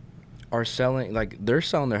are selling, like, they're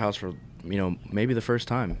selling their house for maybe the first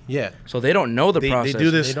time. Yeah. So they don't know the They process.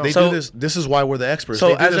 do this. They They don't. do this. This is why we're the experts. So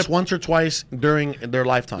They do as this a- once or twice during their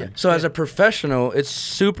lifetime. So as a professional, it's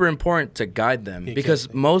super important to guide them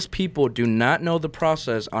because most people do not know the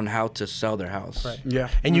process on how to sell their house. Right. Yeah.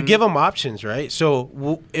 And you give them options, right?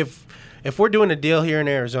 So if we're doing a deal here in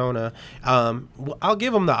Arizona, I'll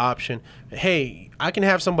give them the option. Hey, I can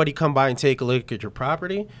have somebody come by and take a look at your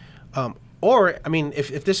property. Or, I mean,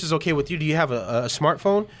 if this is okay with you, do you have a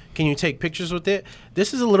smartphone? Can you take pictures with it?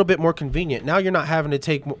 This is a little bit more convenient. Now you're not having to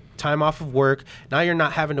take time off of work. Now you're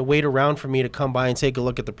not having to wait around for me to come by and take a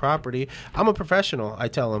look at the property. I'm a professional, I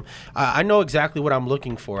tell them. I know exactly what I'm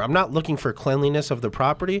looking for. I'm not looking for cleanliness of the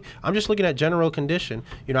property. I'm just looking at general condition.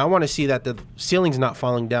 I want to see that the ceiling's not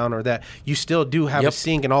falling down or that you still do have a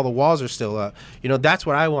sink and all the walls are still up. That's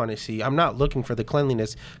what I want to see. I'm not looking for the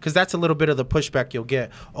cleanliness because that's a little bit of the pushback you'll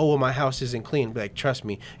get. Oh, well, my house isn't clean. Like, trust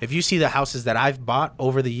me, if you see the houses that I've bought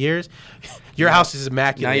over the years, your house is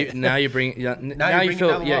immaculate. Now you bring now you bringing feel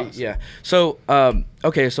down the walls. yeah. So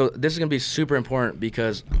okay, so this is gonna be super important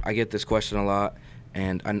because I get this question a lot,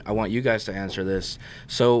 and I want you guys to answer this.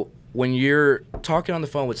 So when you're talking on the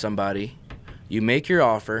phone with somebody, you make your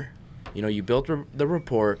offer, you built the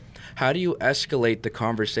report. How do you escalate the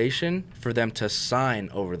conversation for them to sign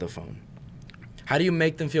over the phone? How do you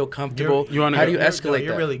make them feel comfortable? You wanna How go- do you escalate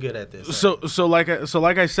You're that? really good at this. So like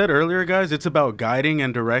I said earlier, guys, it's about guiding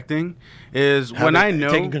and directing. Is when I know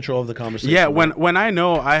taking control of the conversation. Yeah, when I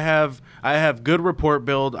know I have good report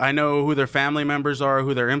build, I know who their family members are,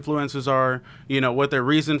 who their influences are, what their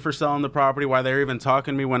reason for selling the property, why they're even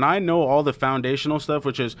talking to me. When I know all the foundational stuff,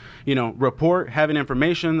 which is, report, having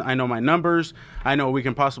information, I know my numbers, I know what we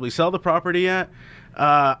can possibly sell the property at.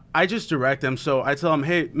 I just direct them. So I tell them,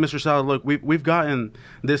 hey, Mr. Salad, look, we've gotten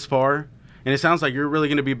this far, and it sounds like you're really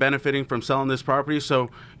going to be benefiting from selling this property. So,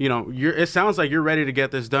 it sounds like you're ready to get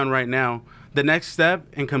this done right now. The next step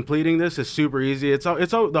in completing this is super easy. It's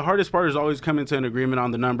the hardest part is always coming to an agreement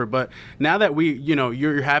on the number. But now that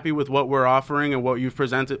you're happy with what we're offering and what we've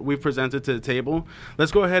presented to the table,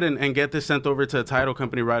 let's go ahead and get this sent over to a title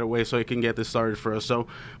company right away so it can get this started for us. So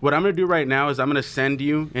what I'm going to do right now is I'm going to send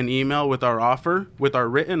you an email with our offer, with our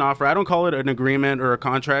written offer. I don't call it an agreement or a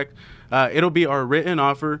contract. It'll be our written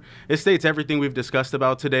offer. It states everything we've discussed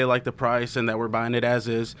about today, like the price and that we're buying it as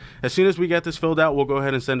is. As soon as we get this filled out, we'll go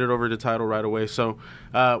ahead and send it over to title right away. So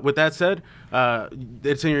with that said,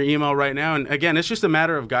 it's in your email right now. And again, it's just a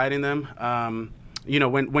matter of guiding them.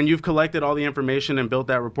 When you've collected all the information and built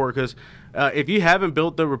that report, because if you haven't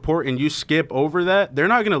built the report and you skip over that, they're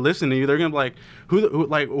not going to listen to you. They're going to be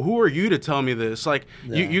like, who are you to tell me this? Like,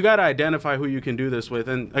 you got to identify who you can do this with.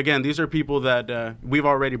 And again, these are people that we've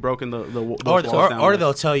already broken those walls down Or with.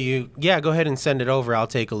 they'll tell you, yeah, go ahead and send it over. I'll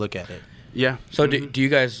take a look at it. Yeah. So do you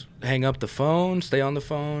guys hang up the phone, stay on the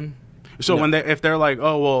phone? So if they're like,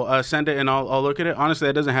 oh, well, send it and I'll look at it. Honestly,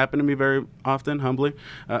 that doesn't happen to me very often, humbly.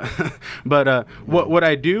 But what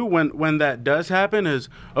I do when that does happen is,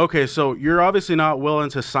 okay, so you're obviously not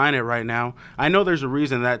willing to sign it right now. I know there's a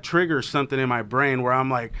reason that triggers something in my brain where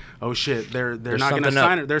I'm like, oh shit, they're not going to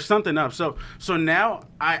sign it. There's something up. So now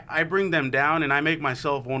I bring them down and I make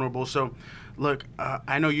myself vulnerable. So look,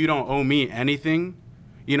 I know you don't owe me anything.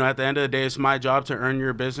 At the end of the day, it's my job to earn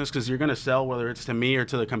your business because you're going to sell, whether it's to me or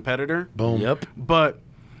to the competitor. Boom. Yep. But,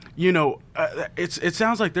 it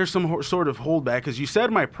sounds like there's some sort of holdback because you said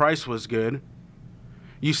my price was good.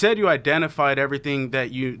 You said you identified everything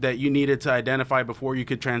that you needed to identify before you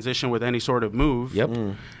could transition with any sort of move. Yep.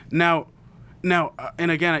 Now,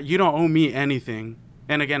 and again, you don't owe me anything.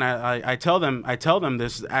 And again, I tell them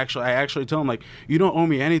this. Actually, I actually tell them, like, you don't owe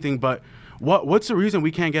me anything. But what's the reason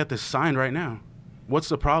we can't get this signed right now? What's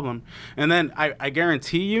the problem? And then I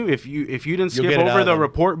guarantee you, if you didn't skip over the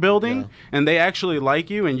report building and they actually like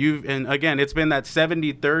you and again, it's been that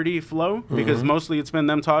 70-30 flow because mostly it's been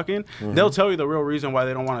them talking, they'll tell you the real reason why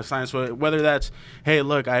they don't want to sign. So whether that's, hey,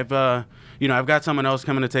 look, I've got someone else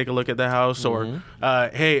coming to take a look at the house, or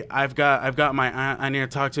hey, I've got my aunt I need to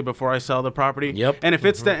talk to before I sell the property. Yep. And if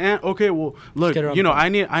it's the aunt, okay, well, look, get her on the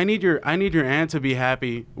phone. I need your aunt to be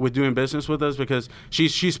happy with doing business with us because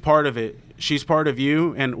she's part of it. She's part of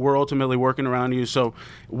you, and we're ultimately working around you. So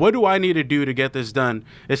what do I need to do to get this done?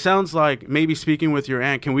 It sounds like maybe speaking with your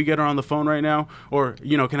aunt. Can we get her on the phone right now? Or,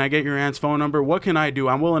 can I get your aunt's phone number? What can I do?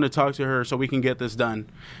 I'm willing to talk to her so we can get this done.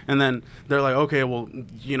 And then they're like, okay, well,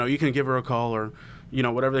 you can give her a call or,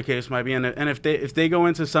 whatever the case might be. And if they go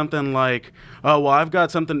into something like, oh, well, I've got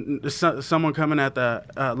someone coming at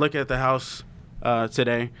look at the house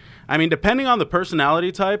today. I mean, depending on the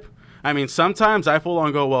personality type, I mean, sometimes I full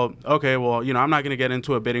on go, well, okay, well, I'm not going to get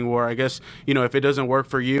into a bidding war. I guess, if it doesn't work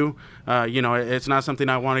for you, it's not something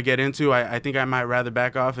I want to get into. I think I might rather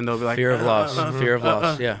back off, and they'll be like, Fear of loss. Fear of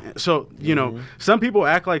loss. Yeah. So, some people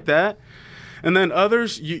act like that. And then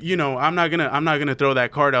others, I'm not gonna throw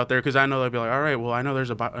that card out there because I know they'll be like, all right, well, I know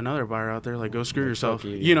there's another buyer out there, like go screw yourself, So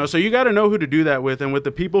you got to know who to do that with, and with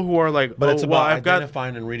the people who are like, But it's about I've got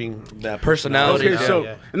identifying and reading that Personality. Okay,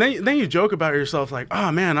 so and then you joke about yourself like,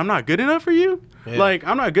 oh man, I'm not good enough for you. Yeah. Like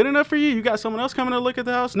I'm not good enough for you. You got someone else coming to look at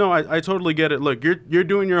the house. No, I totally get it. Look, you're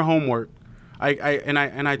doing your homework.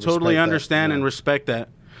 I totally understand and respect that.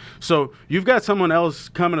 So you've got someone else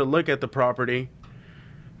coming to look at the property.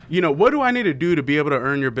 What do I need to do to be able to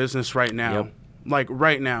earn your business right now? Yep. Like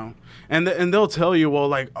right now. And they'll tell you, well,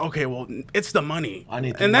 like, okay, well, it's the money. I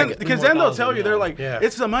need to and then because then they'll tell you, they're like, Yeah.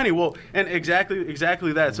 it's the money. Well, and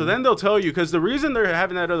exactly that. So then they'll tell you, because the reason they're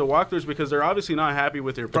having that other walkthrough is because they're obviously not happy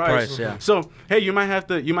with your price. Yeah. So hey, you might have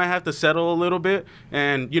to settle a little bit,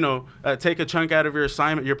 and take a chunk out of your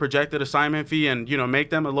assignment, your projected assignment fee, and make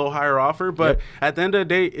them a little higher offer. But at the end of the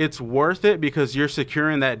day, it's worth it because you're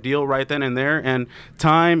securing that deal right then and there. And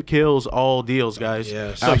time kills all deals, guys.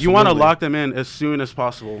 Yes. So you want to lock them in as soon as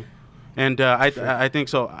possible. And I think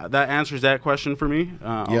so. That answers that question for me.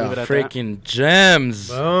 I'll leave it at that. Freaking gems.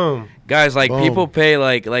 Boom. Guys, like Boom. people pay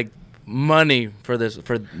like money for that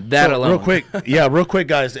So, alone. real quick,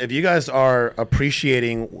 guys. If you guys are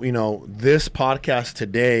appreciating, this podcast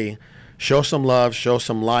today, show some love, show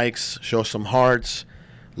some likes, show some hearts.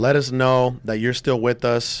 Let us know that you're still with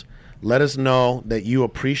us. Let us know that you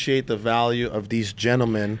appreciate the value of these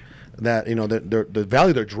gentlemen. That the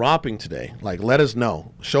value they're dropping today. Like, let us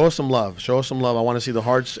know. Show us some love. I want to see the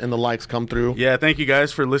hearts and the likes come through. Yeah, thank you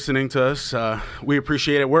guys for listening to us. We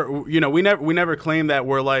appreciate it. We never claim that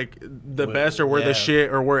we're like the best or we're the shit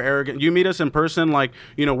or we're arrogant. You meet us in person, like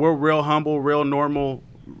we're real humble, real normal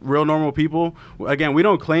people. Again, we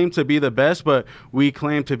don't claim to be the best, but we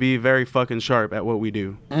claim to be very fucking sharp at what we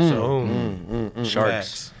do.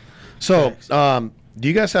 Sharks. So, do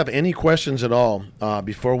you guys have any questions at all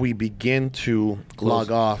before we begin to log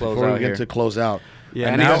off? Before we begin to close out? Yeah,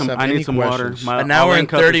 And I need some water. An hour and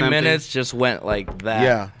 30 minutes just went like that.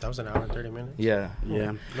 Yeah. That was an hour and 30 minutes. Yeah.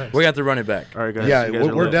 Yeah. We're going to have to run it back. All right, guys. Yeah, you guys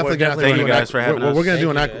are we're lit. definitely going to have to Thank do you guys for having us. We're going to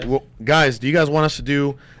do Thank you, guys, do you guys want us to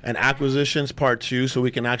do an acquisitions part 2 so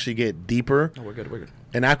we can actually get deeper? Oh, we're good.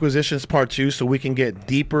 An acquisitions part 2 so we can get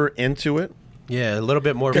deeper into it? Yeah, a little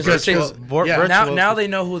bit more Because virtual. yeah. Now they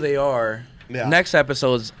know who they are. Yeah. Next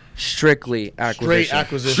episode's strictly acquisition. Straight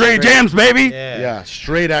acquisitions. Straight jams, baby. Yeah,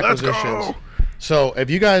 straight acquisitions. So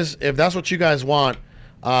if that's what you guys want,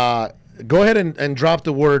 go ahead and drop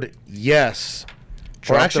the word yes.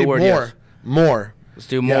 Drop or actually the word more. yes. More. Let's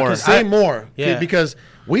do more. Say more. Yeah. Because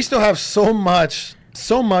we still have so much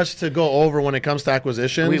to go over when it comes to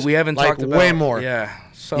acquisitions. We haven't like, talked about way more. Yeah.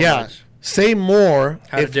 So Yeah. much. Say more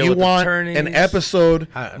How to if deal you with want attorneys, an episode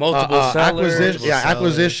multiple sellers.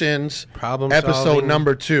 acquisitions Problem episode solving.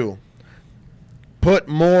 number 2. Put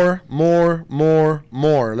more.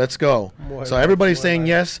 Let's go. So everybody's saying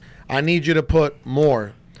yes. I need you to put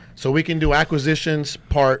more. So we can do acquisitions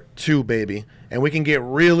part 2, baby. And we can get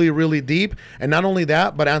really, really deep. And not only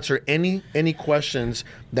that, but answer any questions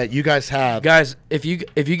that you guys have. Guys, if you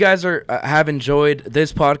guys are have enjoyed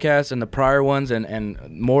this podcast and the prior ones and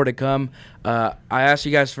more to come, I ask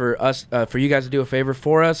you guys for you guys to do a favor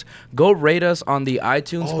for us. Go rate us on the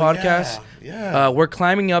iTunes podcast. Yeah. We're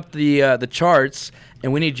climbing up the charts,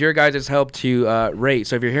 and we need your guys' help to rate.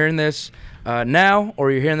 So if you're hearing this now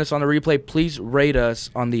or you're hearing this on the replay, please rate us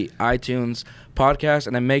on the iTunes podcast,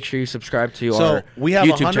 and then make sure you subscribe to our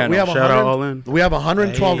YouTube channel. Shout out all in. We have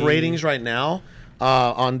 112 ratings right now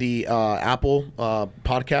on the Apple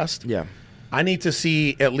podcast. Yeah. I need to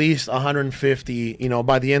see at least 150,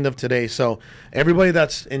 by the end of today. So everybody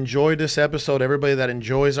that's enjoyed this episode, everybody that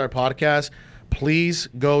enjoys our podcast, please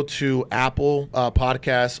go to Apple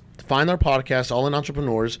Podcasts, find our podcast, All In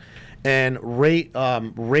Entrepreneurs, and rate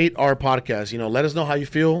our podcast. Let us know how you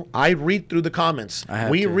feel. I read through the comments.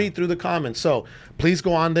 We read through the comments. So please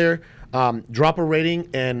go on there, drop a rating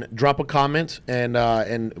and drop a comment, and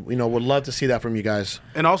would love to see that from you guys.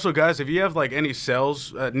 And also, guys, if you have like any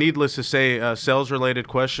sales, needless to say, sales related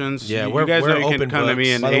questions, Yeah, you guys know you can open come to me books.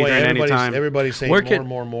 and By the way, Adrian anytime. everybody's saying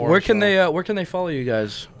more. Where can they follow you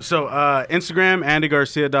guys? So Instagram,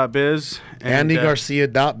 AndyGarcia.biz. And,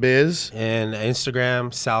 AndyGarcia.biz. And Instagram,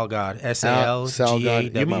 Salgod.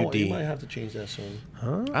 SALGAWD. You might have to change that soon.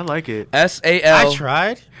 I like it. SAL. I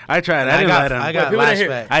tried. I didn't let him. I got people didn't hear-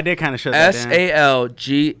 lashback. I did kind of shut that down.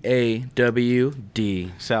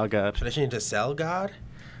 SALGAWD. Sal God. Should I change to Salgod?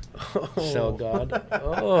 Sell God.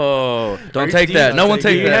 Oh, don't take that. No one Do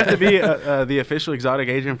take you have that. to be the official exotic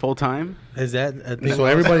agent full time? Is that a thing? So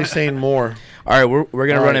everybody's saying more. All right, we're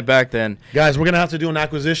gonna All run right. it back then. Guys, we're going to have to do an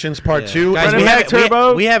acquisitions part 2. Guys, Run we it back, haven't,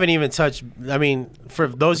 Turbo. we haven't even touched. I mean, for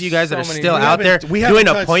those of you guys that are So many- still we out there we haven't doing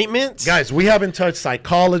touched- appointments, Guys, we haven't touched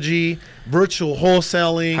psychology, virtual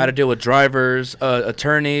wholesaling. How to deal with drivers,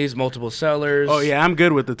 attorneys, multiple sellers. Oh yeah, I'm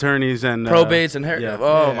good with attorneys and probates and hair. yeah.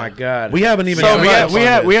 Oh my God. We haven't even So touched we much. have, we on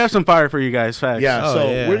have this. we have some fire for you guys. Facts. Yeah, Oh,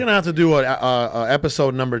 so yeah. we're gonna have to do a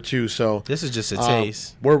episode number 2. So this is just a um,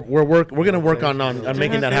 taste. we're gonna work on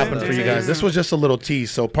making that happen for you guys. This was just a little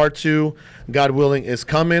tease. So part 2, God willing, is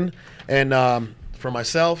coming. And for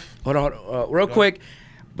myself, Hold on, real quick,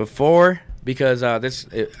 because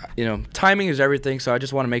timing is everything. So I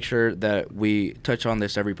just want to make sure that we touch on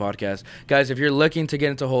this every podcast, guys. If you're looking to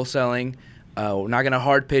get into wholesaling, we're not gonna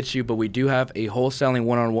hard pitch you, but we do have a wholesaling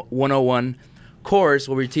 101 course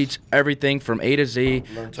where we teach everything from A to Z.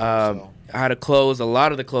 Learn to wholesale. How to close. A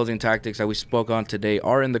lot of the closing tactics that we spoke on today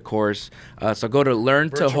are in the course. So go to learn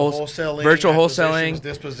to virtual wholesaling, acquisitions,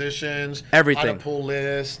 dispositions, everything. how to pull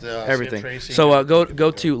lists, everything. skip tracing, So go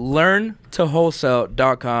to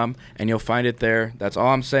learntowholesale.com and you'll find it there. That's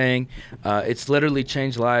all I'm saying. It's literally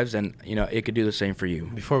changed lives, and it could do the same for you.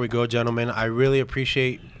 Before we go, gentlemen, I really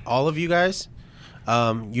appreciate all of you guys.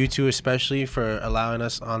 You two especially for allowing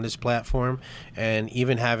us on this platform, and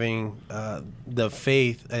even having the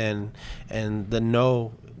faith and the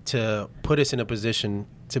know to put us in a position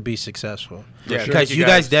to be successful. Yeah, Because thank you you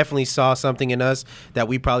guys guys. definitely saw something in us that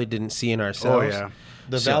we probably didn't see in Oh ourselves. yeah.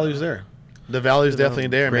 the So- value's there. The value's definitely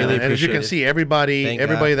there, man. Greatly And as you can appreciate it. see, everybody Thank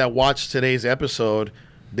everybody God. that watched today's episode,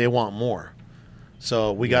 they want more.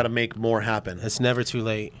 So we got to make more happen. It's never too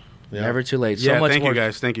late. Yeah. Never too late. So Yeah. much Thank more. you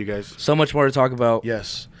guys. Thank you guys. So much more to talk about.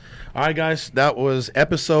 Yes. All right, guys. That was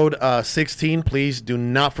episode 16. Please do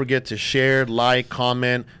not forget to share, like,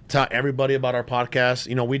 comment, tell everybody about our podcast.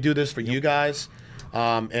 We do this for you guys.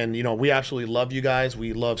 And, we absolutely love you guys.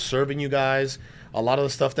 We love serving you guys. A lot of the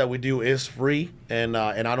stuff that we do is free, and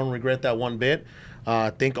I don't regret that one bit.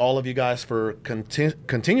 Thank all of you guys for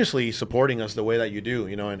continuously supporting us the way that you do,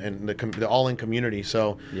 and the all-in community.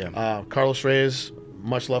 So, Yeah. Carlos Reyes,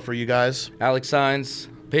 much love for you guys. Alex Signs.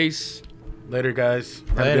 Peace. Later, guys.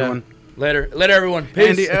 Have a Later. good one. Later, everyone. Peace.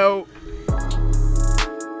 Andy out.